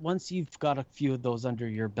 is that once you've got a few of those under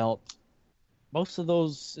your belt, most of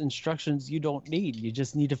those instructions you don't need. You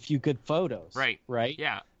just need a few good photos. Right?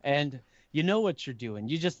 Yeah. And you know what you're doing.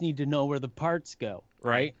 You just need to know where the parts go,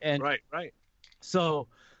 right? And right. So,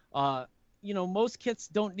 most kits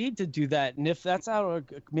don't need to do that. And if that's how a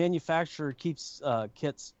manufacturer keeps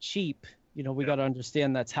kits cheap, we got to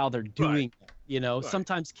understand that's how they're doing it.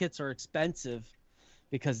 Sometimes kits are expensive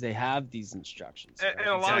because they have these instructions. And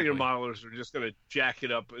a lot of your modelers are just going to jack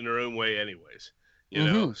it up in their own way anyways,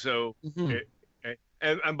 So,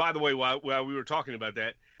 and by the way, while we were talking about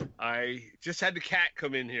that, I just had the cat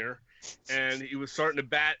come in here, and he was starting to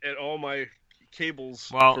bat at all my cables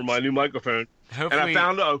for my new microphone. And I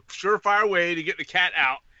found a surefire way to get the cat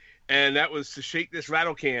out, and that was to shake this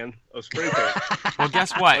rattle can of spray paint. Well,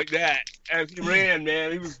 guess what? Like that. As he ran,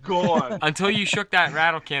 man, he was gone. Until you shook that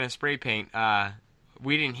rattle can of spray paint,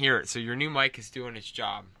 we didn't hear it. So your new mic is doing its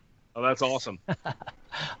job. Oh, that's awesome.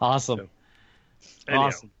 Awesome.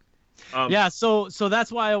 Awesome. So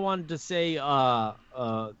that's why I wanted to say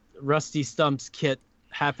Rusty Stump's kit,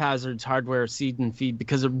 Haphazard's Hardware Seed and Feed,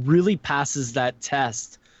 because it really passes that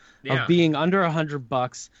test of being under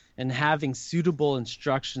 $100 and having suitable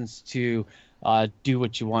instructions to do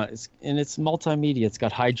what you want. It's multimedia. It's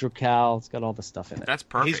got hydrocal. It's got all the stuff in it. That's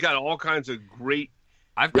perfect. He's got all kinds of great.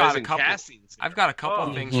 I've got a couple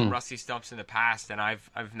of things from Rusty Stumps in the past, and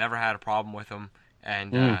I've never had a problem with them.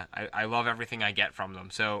 And I love everything I get from them.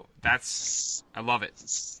 So I love it.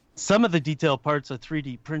 Some of the detail parts are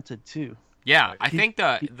 3D printed too. Yeah, I think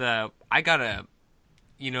I got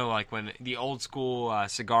like when the old school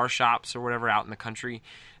cigar shops or whatever out in the country,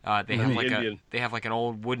 they have like an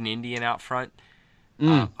old wooden Indian out front.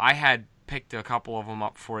 I had picked a couple of them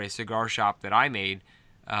up for a cigar shop that I made,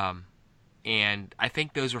 and I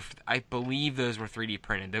believe those were 3D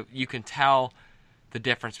printed. You can tell the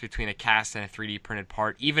difference between a cast and a 3D printed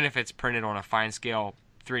part, even if it's printed on a fine scale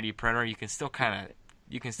 3D printer. You can still kind of.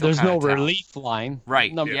 There's no relief line.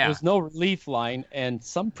 Right. No, yeah. There's no relief line, and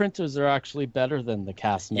some printers are actually better than the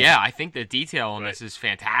cast. Yeah, I think the detail on this is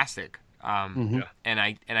fantastic. And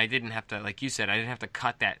I didn't have to, like you said, I didn't have to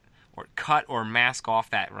cut or mask off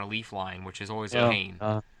that relief line, which is always a pain.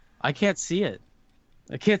 I can't see it.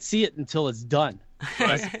 I can't see it until it's done.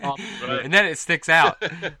 Right. And then it sticks out.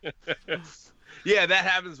 Yeah, that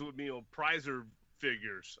happens with me on Prizer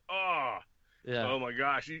figures. Yeah. Oh my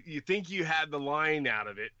gosh! You think you had the line out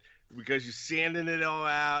of it because you're sanding it all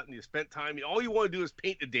out and you spent time. All you want to do is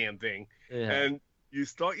paint the damn thing, and you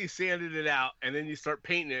sanded it out, and then you start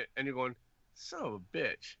painting it, and you're going, "Son of a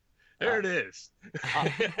bitch!" There it is.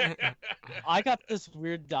 I got this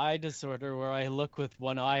weird eye disorder where I look with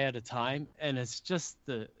one eye at a time, and it's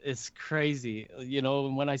crazy.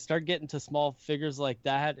 When I start getting to small figures like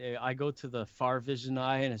that, I go to the far vision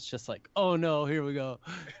eye, and it's just like, oh no, here we go.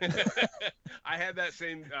 I had that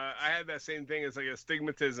same thing. It's like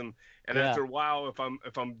astigmatism, and after a while, if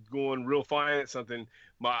I'm going real fine at something,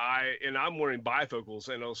 my eye, and I'm wearing bifocals,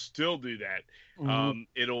 and it'll still do that.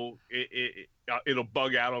 It'll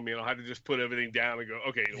bug out on me, and I'll have to just put everything down and go,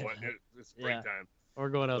 okay, you know what, it's break time. Or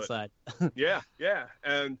going outside. yeah.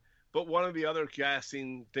 But one of the other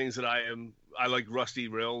casting things that I like Rusty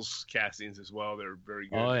Rails castings as well. They're very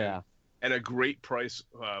good. Oh yeah. And a great price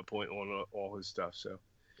point on all his stuff. So.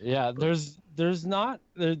 Yeah, there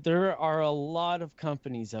are a lot of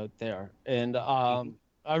companies out there, and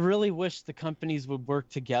I really wish the companies would work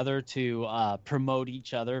together to promote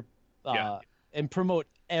each other, and promote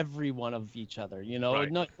every one of each other.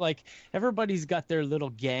 Not like everybody's got their little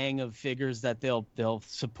gang of figures that they'll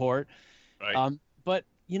support. Right. But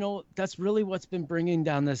that's really what's been bringing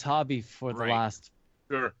down this hobby for the last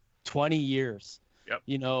 20 years.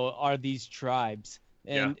 Yep. Are these tribes.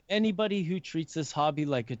 And anybody who treats this hobby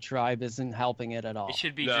like a tribe isn't helping it at all. It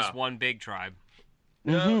should be just one big tribe.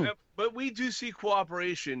 No, but we do see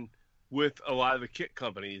cooperation with a lot of the kit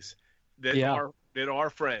companies that are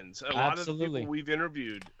friends. A lot of the people we've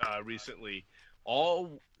interviewed recently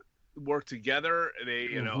all work together. They,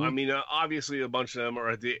 obviously a bunch of them are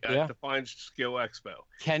at the Fine Skill Expo.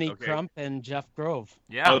 Kenny Crump and Jeff Grove.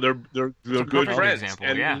 Yeah. Oh, they're good friends. Example.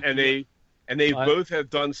 And they both have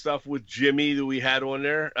done stuff with Jimmy that we had on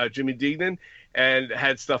there, Jimmy Dignan, and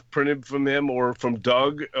had stuff printed from him or from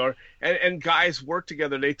Doug. And guys work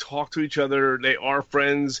together. They talk to each other. They are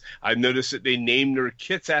friends. I've noticed that they name their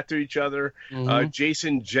kits after each other.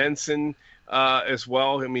 Jason Jensen as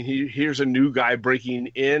well. I mean, here's a new guy breaking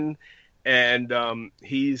in, and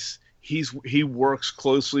he works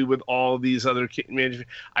closely with all these other kit manufacturers.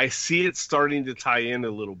 I see it starting to tie in a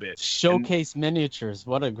little bit. Showcase Miniatures,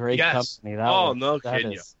 what a great company that was. No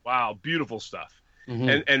kidding you. Wow, beautiful stuff.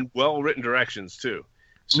 And well written directions too.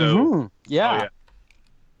 So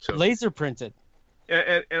so laser printed.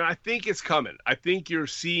 And I think it's coming. I think you're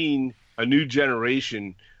seeing a new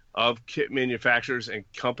generation of kit manufacturers and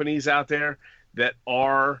companies out there that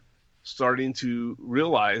are starting to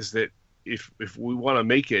realize that if we want to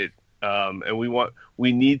make it, and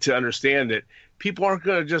we need to understand that people aren't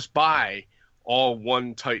going to just buy all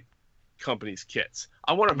one type company's kits.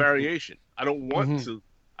 I want a variation. I don't want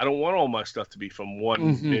all my stuff to be from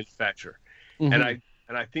one manufacturer. And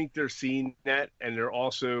I think they're seeing that, and they're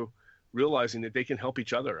also realizing that they can help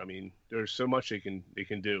each other. I mean, there's so much they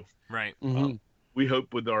can do. Right. We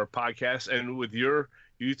hope with our podcast and with your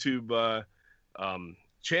YouTube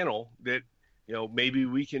channel that maybe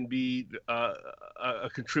we can be a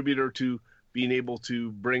contributor to being able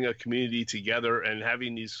to bring a community together and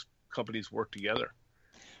having these companies work together.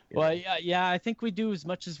 Well, I think we do as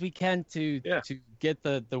much as we can to get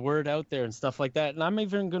the word out there and stuff like that. And I'm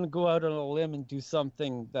even going to go out on a limb and do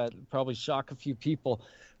something that probably shock a few people.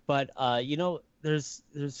 But there's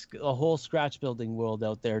a whole scratch building world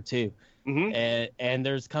out there too. And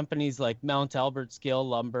there's companies like Mount Albert Scale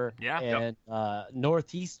Lumber and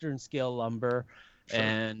Northeastern Scale Lumber,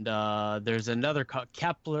 and there's another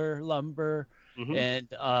Kepler Lumber, and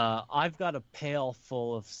I've got a pail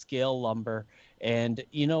full of scale lumber, and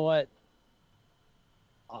you know what?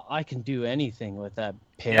 I can do anything with that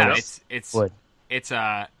pail.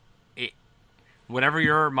 Yeah, whatever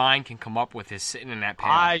your mind can come up with is sitting in that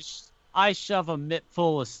pail. I shove a mitt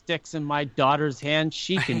full of sticks in my daughter's hand,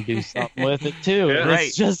 she can do something with it too. Yeah. Right.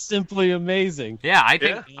 It's just simply amazing. Yeah, I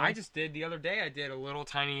think I just did the other day. I did a little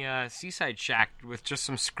tiny seaside shack with just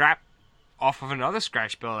some scrap off of another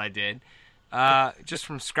scratch build I did, just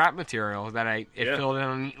from scrap material that it filled in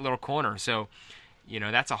a neat little corner. So,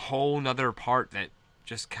 that's a whole nother part that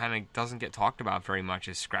just kind of doesn't get talked about very much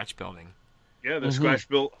is scratch building. Yeah, the scratch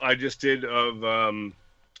build I just did of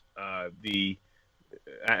the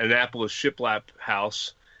Annapolis shiplap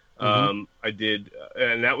house. I did,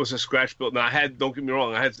 and that was a scratch build. Now don't get me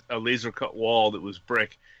wrong, I had a laser cut wall that was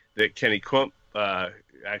brick that Kenny Crump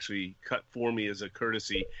actually cut for me as a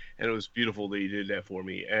courtesy, and it was beautiful that he did that for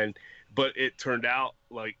me. But it turned out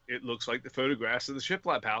like it looks like the photographs of the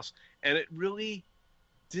shiplap house, and it really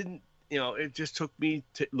didn't. It just took me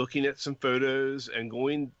looking at some photos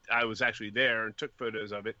and I was actually there and took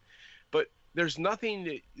photos of it. But there's nothing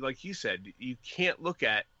that, like you said, you can't look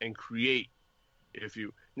at and create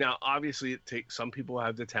now, obviously it takes, some people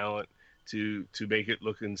have the talent to make it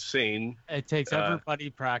look insane. It takes everybody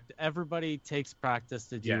practice. Everybody takes practice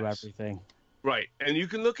to do everything. Right. And you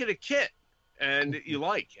can look at a kit and you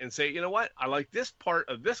and say, you know what? I like this part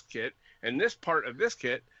of this kit and this part of this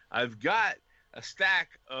kit. I've got a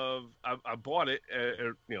stack of, I bought it,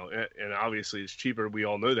 and obviously it's cheaper. We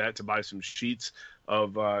all know that, to buy some sheets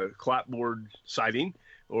of clapboard siding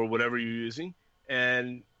or whatever you're using,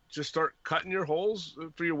 and just start cutting your holes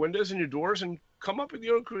for your windows and your doors and come up with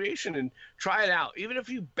your own creation and try it out. Even if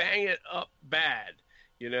you bang it up bad,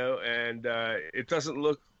 and it doesn't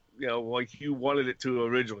look, like you wanted it to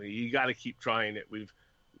originally, you got to keep trying it. We've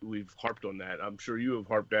harped on that. I'm sure you have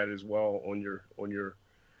harped that as well on your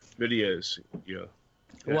videos.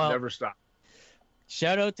 Never stop.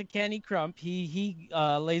 Shout out to Kenny Crump. He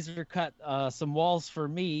laser cut some walls for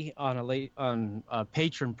me on a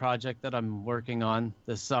patron project that I'm working on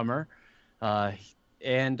this summer.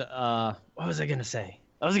 And what was I gonna say?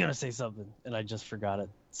 I was gonna say something and I just forgot it.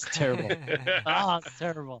 It's terrible. It's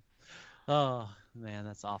terrible. Oh man,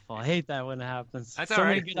 that's awful. I hate that when it happens. That's so all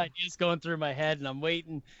right. many good ideas going through my head and I'm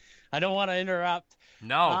waiting. I don't want to interrupt.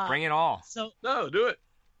 No, bring it all. No, do it.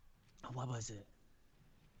 What was it?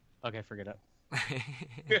 Okay, forget it.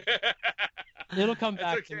 It'll come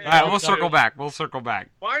back. Okay. To me. All right, we'll circle back.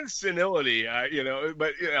 Mine's senility,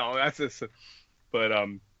 but that's just. But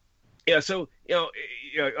so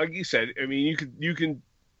like you said, I mean, you can.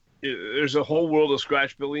 There's a whole world of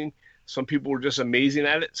scratch building. Some people are just amazing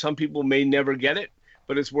at it. Some people may never get it,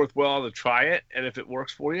 but it's worthwhile to try it. And if it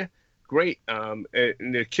works for you, great. And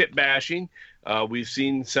the kit bashing, I've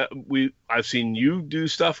seen you do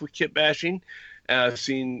stuff with kit bashing. I've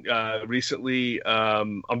seen recently,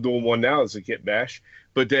 I'm doing one now as a kit bash.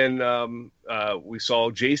 But then we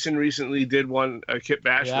saw Jason recently did a kit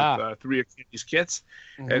bash with 3 of Kenny's kits.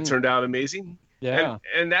 Mm-hmm. It turned out amazing. Yeah.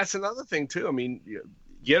 And that's another thing too. I mean,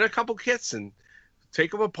 get a couple kits and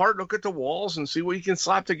take them apart, look at the walls, and see what you can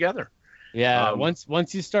slap together. Yeah,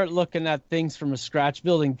 once you start looking at things from a scratch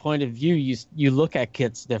building point of view, you look at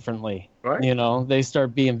kits differently. Right. They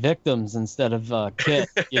start being victims instead of kit.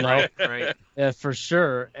 Right. Yeah, for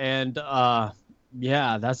sure. And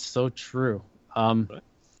yeah, that's so true. The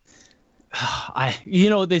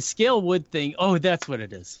scale wood thing. Oh, that's what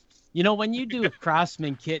it is. When you do a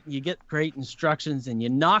Craftsman kit and you get great instructions and you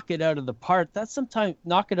knock it out of the park,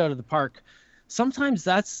 sometimes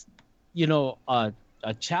that's,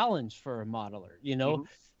 a challenge for a modeler, Mm-hmm.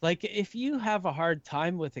 Like if you have a hard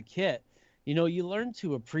time with a kit, you learn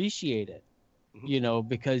to appreciate it, Mm-hmm.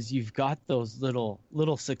 because you've got those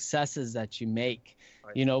little successes that you make,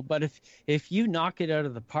 Right. But if you knock it out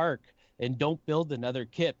of the park and don't build another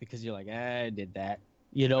kit because you're like, I did that,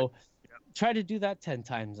 try to do that 10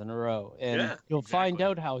 times in a row and you'll find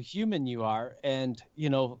out how human you are. And,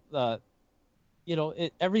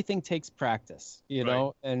 everything takes practice,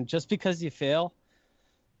 Right. and just because you fail,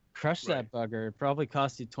 crush that bugger. It probably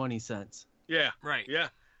cost you 20 cents. Yeah. Right. Yeah.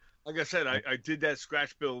 Like I said, I did that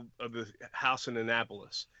scratch build of the house in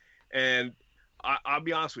Annapolis. And I'll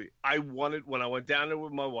be honest with you. When I went down there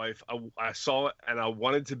with my wife, I saw it and I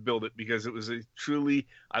wanted to build it because it was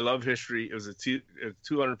I love history. It was a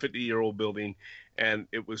 250-year-old building and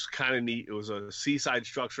it was kind of neat. It was a seaside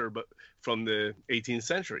structure, but from the 18th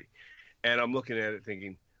century. And I'm looking at it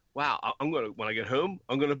thinking, wow, when I get home,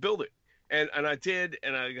 I'm going to build it. And I did.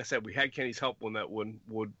 And like I said, we had Kenny's help on that one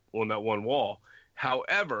wall.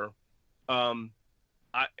 However,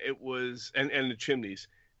 it was, and the chimneys,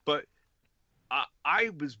 but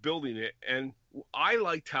I was building it and I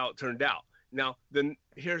liked how it turned out. Now, then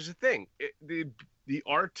here's the thing. The the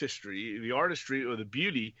artistry or the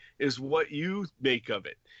beauty is what you make of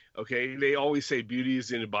it. Okay. They always say beauty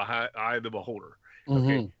is in the eye of the beholder.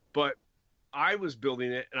 Okay. But I was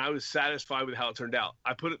building it and I was satisfied with how it turned out.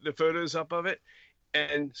 I put the photos up of it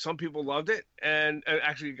and some people loved it and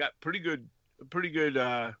actually got pretty good,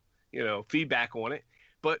 feedback on it,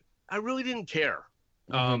 but I really didn't care.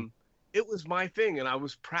 It was my thing, and I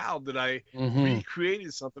was proud that I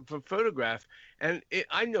recreated something from photograph. And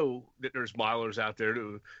I know that there's modelers out there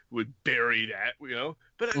who would bury that,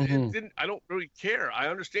 but I don't really care. I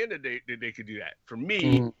understand that they could do that. For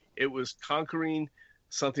me, it was conquering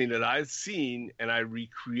something that I'd seen and I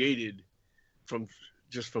recreated from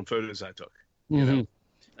photos I took.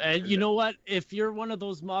 And you know what? If you're one of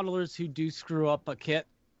those modelers who do screw up a kit,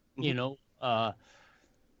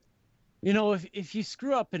 if you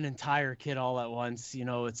screw up an entire kit all at once,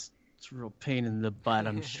 it's a real pain in the butt,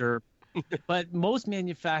 I'm sure. But most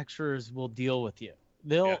manufacturers will deal with you.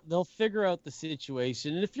 They'll figure out the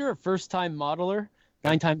situation. And if you're a first-time modeler,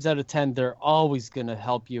 9 times out of 10, they're always going to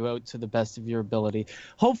help you out to the best of your ability.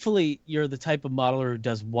 Hopefully, you're the type of modeler who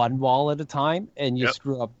does one wall at a time, and you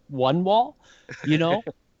screw up one wall,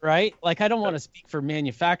 right? Like, I don't want to speak for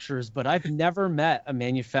manufacturers, but I've never met a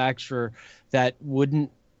manufacturer that wouldn't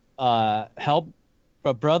help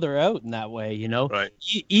a brother out in that way, Right.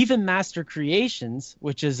 Even Master Creations,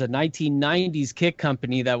 which is a 1990s kit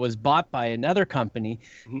company that was bought by another company,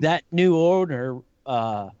 that new owner,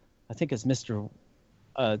 I think it's Mr.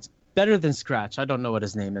 It's Better Than Scratch. I don't know what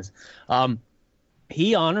his name is.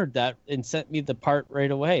 He honored that and sent me the part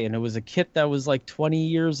right away, and it was a kit that was like 20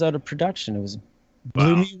 years out of production. It was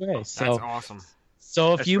blew me away. So that's awesome.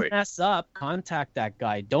 So if you mess up, contact that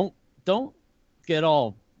guy. Don't get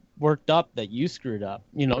all worked up that you screwed up.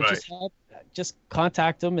 Just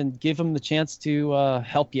contact him and give him the chance to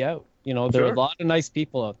help you out. There are a lot of nice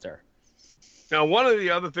people out there. Now, one of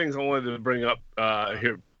the other things I wanted to bring up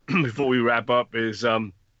here before we wrap up is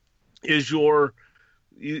you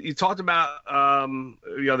talked about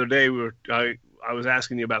the other day I was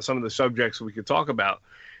asking you about some of the subjects we could talk about,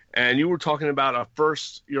 and you were talking about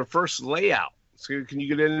your first layout. So can you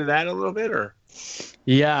get into that a little bit, or?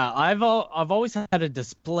 Yeah, I've always had a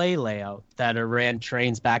display layout that ran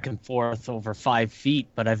trains back and forth over 5 feet,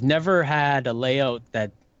 but I've never had a layout that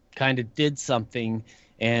kind of did something.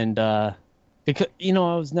 And because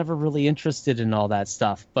I was never really interested in all that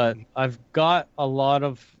stuff. But I've got a lot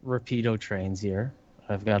of Rapido trains here.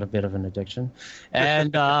 I've got a bit of an addiction,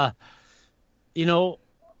 and I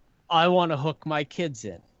want to hook my kids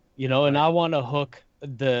in, and I want to hook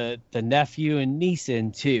the nephew and niece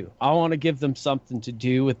in too. I want to give them something to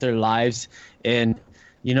do with their lives. And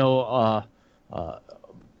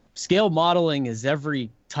scale modeling is every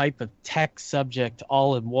type of tech subject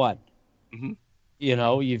all in one.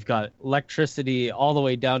 You've got electricity all the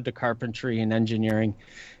way down to carpentry and engineering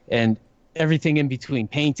and everything in between,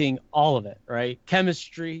 painting, all of it, right?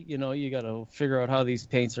 Chemistry, you got to figure out how these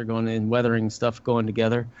paints are going in, weathering stuff going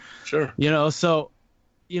together. Sure. So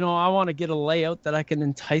I want to get a layout that I can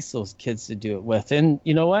entice those kids to do it with. And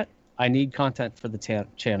you know what? I need content for the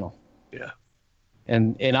channel. Yeah.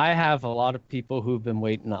 And I have a lot of people who've been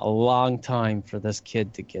waiting a long time for this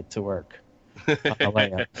kid to get to work on a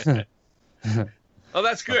layout. Oh,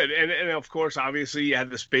 that's good. And of course, obviously, you had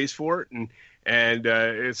the space for it, and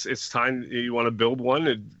it's time you want to build one.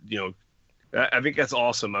 And I think that's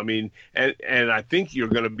awesome. I mean, and I think you're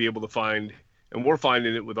going to be able to find, and we're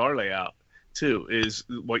finding it with our layout too, is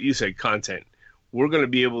what you said, content. We're going to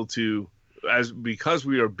be able to, because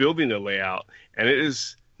we are building a layout, and it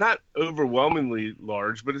is not overwhelmingly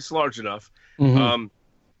large, but it's large enough.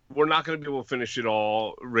 We're not going to be able to finish it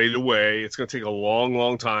all right away. It's going to take a long,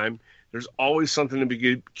 long time. There's always something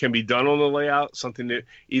that can be done on the layout, something that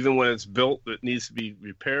even when it's built that needs to be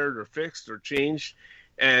repaired or fixed or changed.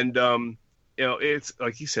 And, it's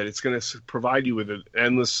like you said, it's going to provide you with an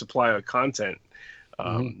endless supply of content.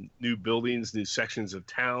 New buildings, new sections of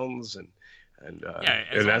towns,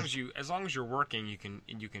 as long as you're working, you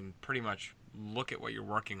can pretty much look at what you're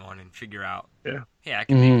working on and figure out. I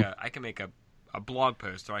can make a blog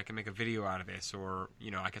post, or I can make a video out of this, or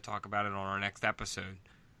I could talk about it on our next episode.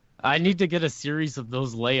 I need to get a series of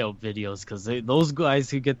those layout videos, because those guys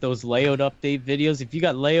who get those layout update videos, if you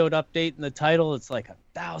got layout update in the title, it's like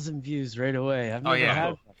 1,000 views right away. I've never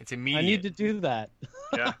had it's immediate. I need to do that.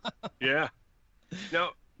 Yeah.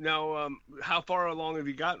 Now, how far along have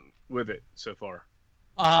you gotten with it so far?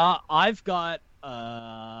 I've got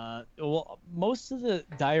most of the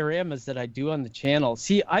dioramas that I do on the channel.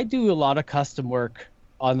 See, I do a lot of custom work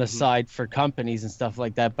on the side for companies and stuff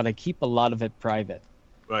like that, but I keep a lot of it private.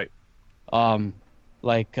 Right.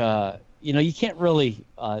 you can't really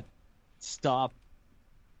stop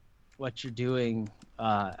what you're doing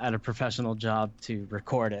at a professional job to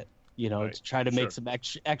record it. To try to make some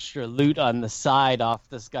extra loot on the side off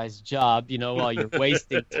this guy's job, while you're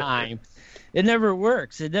wasting time. It never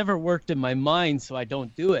works. It never worked in my mind, so I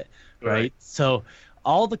don't do it. Right. So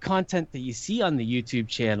all the content that you see on the YouTube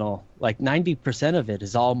channel, like 90% of it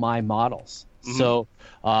is all my models. Mm-hmm.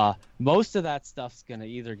 So most of that stuff's going to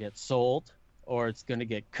either get sold or it's going to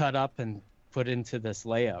get cut up and put into this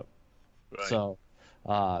layout. Right. So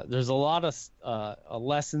there's a lot of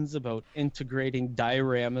lessons about integrating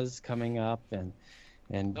dioramas coming up and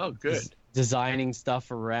designing stuff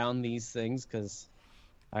around these things, because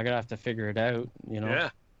I'm going to have to figure it out, Yeah.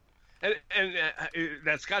 And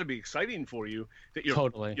that's got to be exciting for you that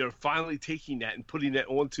you're finally taking that and putting that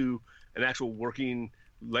onto an actual working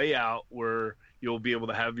layout where you'll be able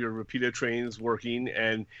to have your Rapido trains working,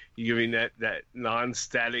 and you're giving that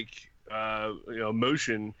non-static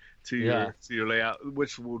motion to your layout,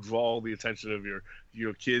 which will draw the attention of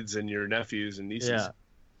your kids and your nephews and nieces. Yeah,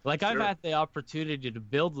 like I've had the opportunity to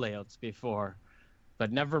build layouts before,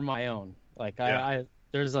 but never my own. Like I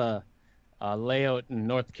there's a layout in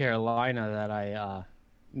North Carolina that I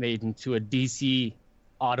made into a DC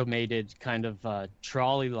automated kind of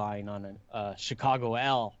trolley line on a Chicago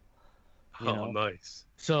L. Nice.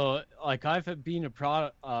 So like I've been a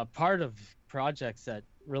part of projects that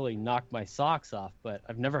really knocked my socks off, but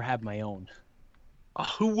I've never had my own.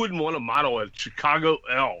 Who wouldn't want to model a Chicago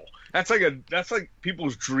L? That's like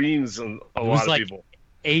people's dreams on a lot of people.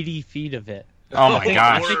 80 feet of it. Oh my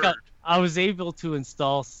gosh. I think I was able to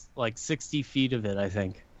install like 60 feet of it, I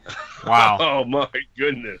think. Wow. Oh my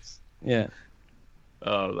goodness. Yeah.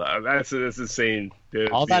 Oh, that's insane.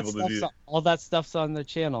 All that stuff's on the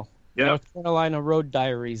channel. Yeah. North Carolina Road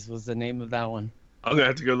Diaries was the name of that one. I'm gonna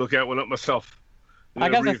have to go look at one up myself. I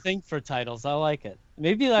got the thing for titles. I like it.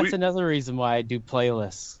 Maybe that's another reason why I do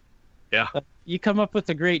playlists. Yeah. But you come up with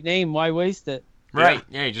a great name, why waste it? Right.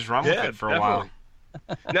 Yeah, you just run with it for a while.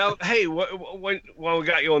 Now, hey, while we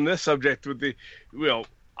got you on this subject with the,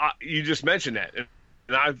 you just mentioned that, and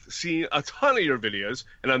I've seen a ton of your videos,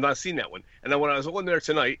 and I've not seen that one. And then when I was on there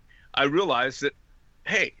tonight, I realized that,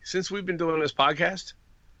 hey, since we've been doing this podcast,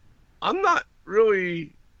 I'm not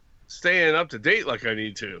really staying up to date like I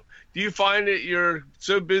need to. Do you find that you're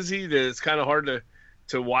so busy that it's kind of hard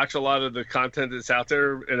to watch a lot of the content that's out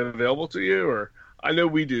there and available to you? Or I know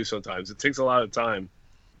we do sometimes. It takes a lot of time.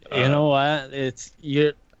 You know what?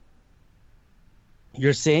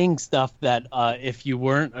 You're saying stuff that if you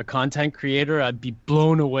weren't a content creator, I'd be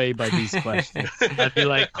blown away by these questions. I'd be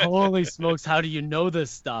like, holy smokes, how do you know this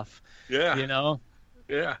stuff? Yeah.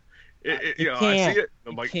 Yeah. I see it.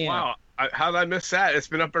 I'm like, wow, how did I miss that? It's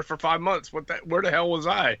been up there for 5 months. Where the hell was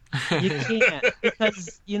I? You can't,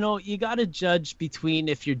 because, you got to judge between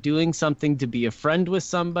if you're doing something to be a friend with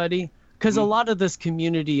somebody, because a lot of this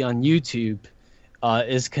community on YouTube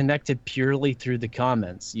is connected purely through the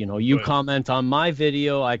comments. You comment on my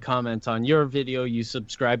video, I comment on your video, you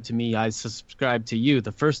subscribe to me, I subscribe to you.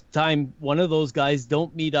 The first time one of those guys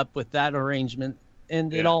don't meet up with that arrangement,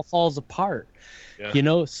 and it all falls apart.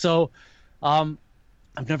 Yeah. So I've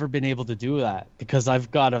never been able to do that because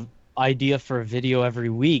I've got an idea for a video every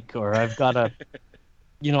week, or I've got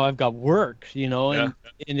I've got work, and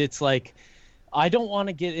it's like I don't want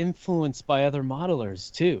to get influenced by other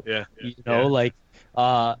modelers too.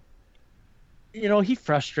 He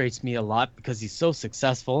frustrates me a lot because he's so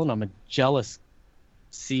successful and I'm a jealous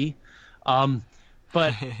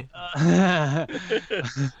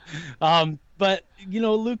but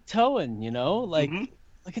Luke Towan,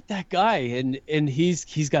 look at that guy, and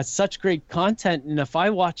he's got such great content, and if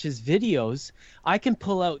I watch his videos, I can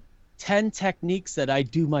pull out 10 techniques that I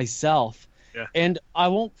do myself, and I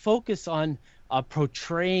won't focus on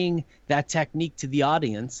portraying that technique to the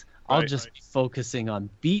audience. I'll just be focusing on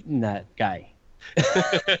beating that guy.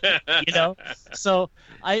 So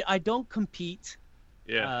I don't compete.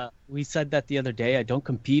 We said that the other day. I don't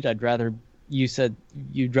compete. You said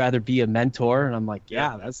you'd rather be a mentor, and I'm like,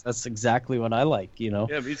 that's exactly what I like. Yeah,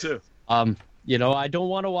 me too. I don't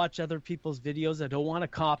want to watch other people's videos. I don't want to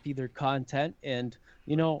copy their content, and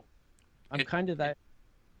I'm kind of that.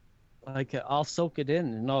 Like, I'll soak it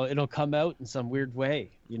in, and it'll come out in some weird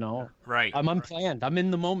way. Right. I'm unplanned. I'm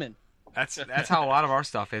in the moment. That's how a lot of our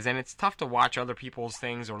stuff is, and it's tough to watch other people's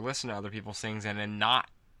things or listen to other people's things and then not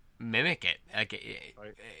mimic it.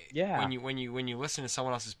 When you listen to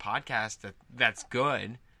someone else's podcast that's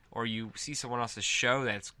good, or you see someone else's show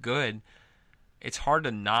that's good, it's hard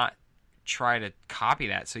to not try to copy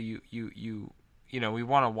that. So we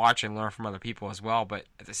want to watch and learn from other people as well, but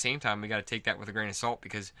at the same time we got to take that with a grain of salt,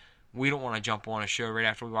 because we don't want to jump on a show right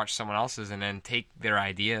after we watch someone else's and then take their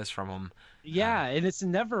ideas from them. Yeah, and it's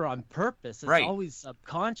never on purpose. It's always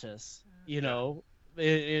subconscious, you know.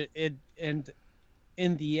 And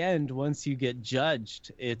in the end, once you get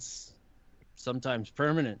judged, it's sometimes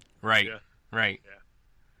permanent. Right. Yeah. Right.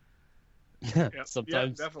 Yeah.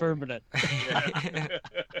 Sometimes permanent. Yeah.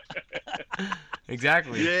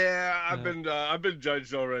 Exactly. Yeah, I've been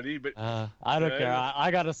judged already, but I don't care. I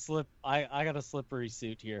got a slippery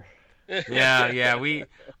suit here. Yeah. We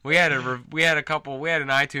had an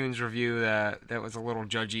iTunes review that was a little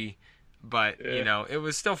judgy, but you know, it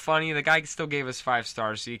was still funny. The guy still gave us 5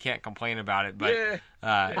 stars, so you can't complain about it. But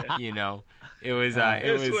you know, it was what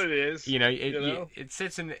it is. You know, it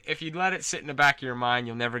sits in. If you let it sit in the back of your mind,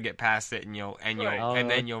 you'll never get past it, and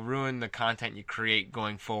then you'll ruin the content you create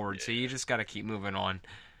going forward. So you just got to keep moving on.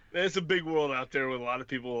 It's a big world out there with a lot of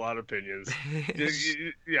people, a lot of opinions.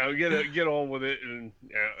 Get on with it, and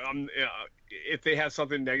if they have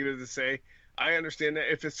something negative to say, I understand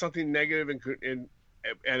that. If it's something negative and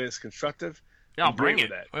it's constructive, I'll bring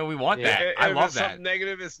it. Well, we want that. I love that. If something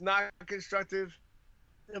negative, it's not constructive.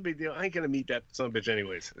 No big deal. I ain't gonna meet that son of a bitch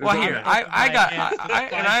anyways. Well, here I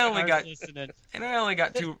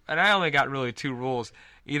only got really 2 rules.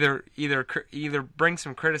 Either bring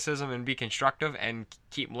some criticism and be constructive and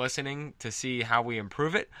keep listening to see how we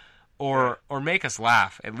improve it, or make us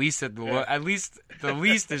laugh. At least the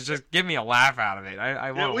least is just give me a laugh out of it.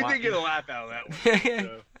 We did get a laugh out of that one.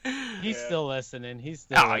 So. He's still listening.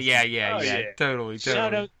 Listening. Yeah. Totally.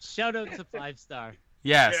 Shout out to 5-star.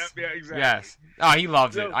 Yes. Yeah, exactly. Yes. Oh, he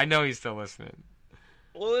loves it. I know he's still listening.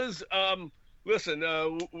 Well, Liz, listen,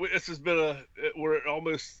 this has been we're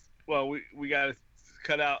almost, we got to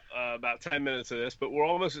cut out about 10 minutes of this, but we're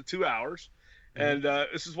almost at 2 hours. And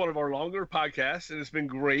this is one of our longer podcasts, and it's been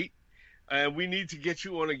great. And we need to get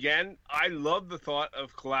you on again. I love the thought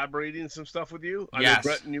of collaborating some stuff with you. I know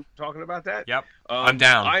Brett and you were talking about that. Yep. I'm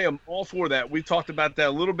down. I am all for that. We talked about that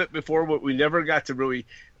a little bit before, but we never got to really,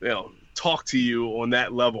 talk to you on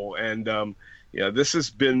that level. And, this has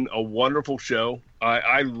been a wonderful show.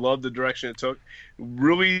 I love the direction it took.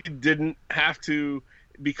 Really didn't have to,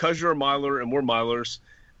 because you're a miler and we're milers,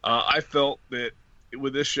 I felt that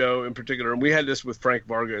with this show in particular, and we had this with Frank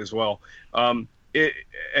Varga as well,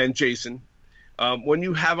 and Jason, when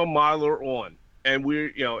you have a miler on, and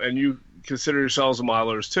and you consider yourselves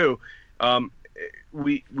milers too,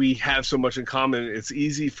 we have so much in common. It's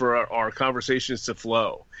easy for our conversations to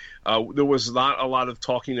flow. There was not a lot of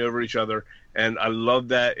talking over each other, and I love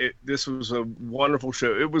that. This was a wonderful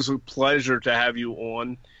show. It was a pleasure to have you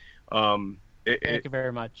on. Thank you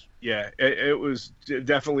very much. Yeah, it was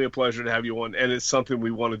definitely a pleasure to have you on, and it's something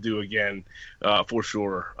we want to do again, for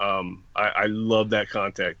sure. I love that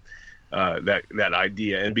contact, that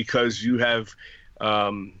idea, and because you have,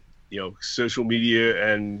 social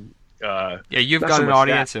media and you've got an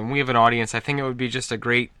audience, and we have an audience. I think it would be just a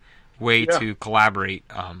great way to collaborate.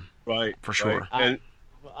 Right, for sure. Right.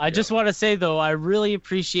 I just want to say, though, I really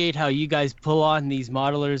appreciate how you guys pull on these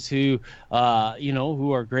modelers who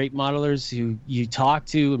are great modelers, who you talk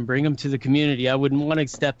to and bring them to the community. I wouldn't want to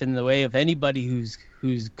step in the way of anybody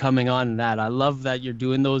who's coming on that. I love that you're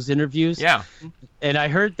doing those interviews. Yeah. And I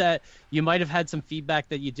heard that you might have had some feedback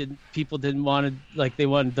that people didn't want to, like they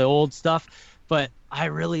wanted the old stuff, but I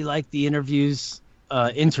really like the interviews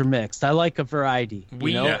intermixed. I like a variety.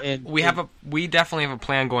 We definitely have a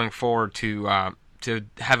plan going forward to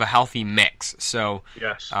have a healthy mix. So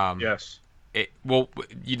yes,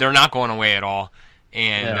 they're not going away at all,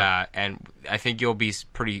 and I think you'll be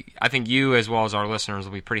I think you as well as our listeners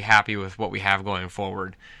will be pretty happy with what we have going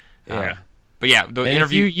forward. But yeah, the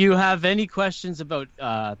interview. If you have any questions about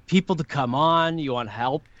people to come on, you want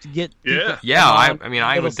help to get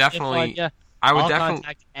I would definitely. I'll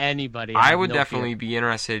contact anybody. I would definitely be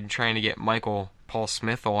interested in trying to get Michael Paul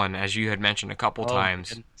Smith on, as you had mentioned a couple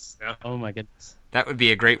times. Oh my goodness. That would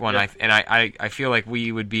be a great one. I feel like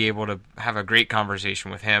we would be able to have a great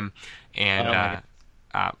conversation with him. And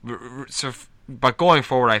but going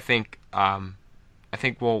forward, I think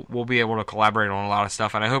we'll be able to collaborate on a lot of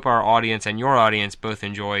stuff. And I hope our audience and your audience both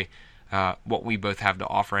enjoy what we both have to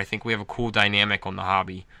offer. I think we have a cool dynamic on the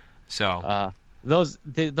hobby. So those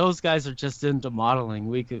guys are just into modeling.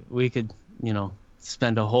 We could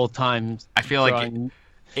spend a whole time. I feel like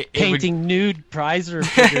painting nude prizer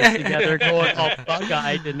figures together, going all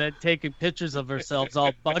bug-eyed, and then taking pictures of ourselves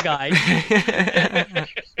all bug-eyed. Have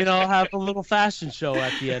a little fashion show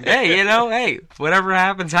at the end. Hey, whatever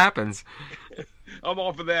happens. I'm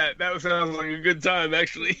all for that. That sounds like a good time,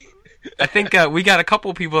 actually. I think we got a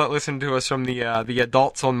couple people that listen to us from the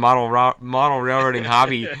adults on model railroading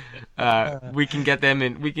hobby. We can get them,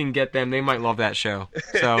 and we can get them. They might love that show.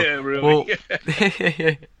 So yeah, really.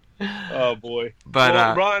 Oh boy! But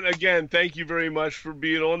well, Ron, again, thank you very much for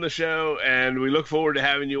being on the show, and we look forward to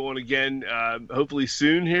having you on again, hopefully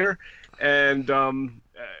soon here. And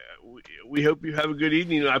we hope you have a good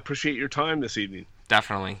evening. I appreciate your time this evening.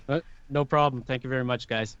 Definitely. No problem. Thank you very much,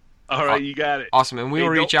 guys. All right, you got it. Awesome, and we will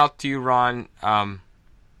reach out to you, Ron.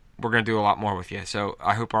 We're going to do a lot more with you. So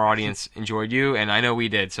I hope our audience enjoyed you, and I know we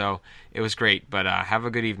did. So it was great. But have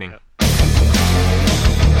a good evening. Yeah.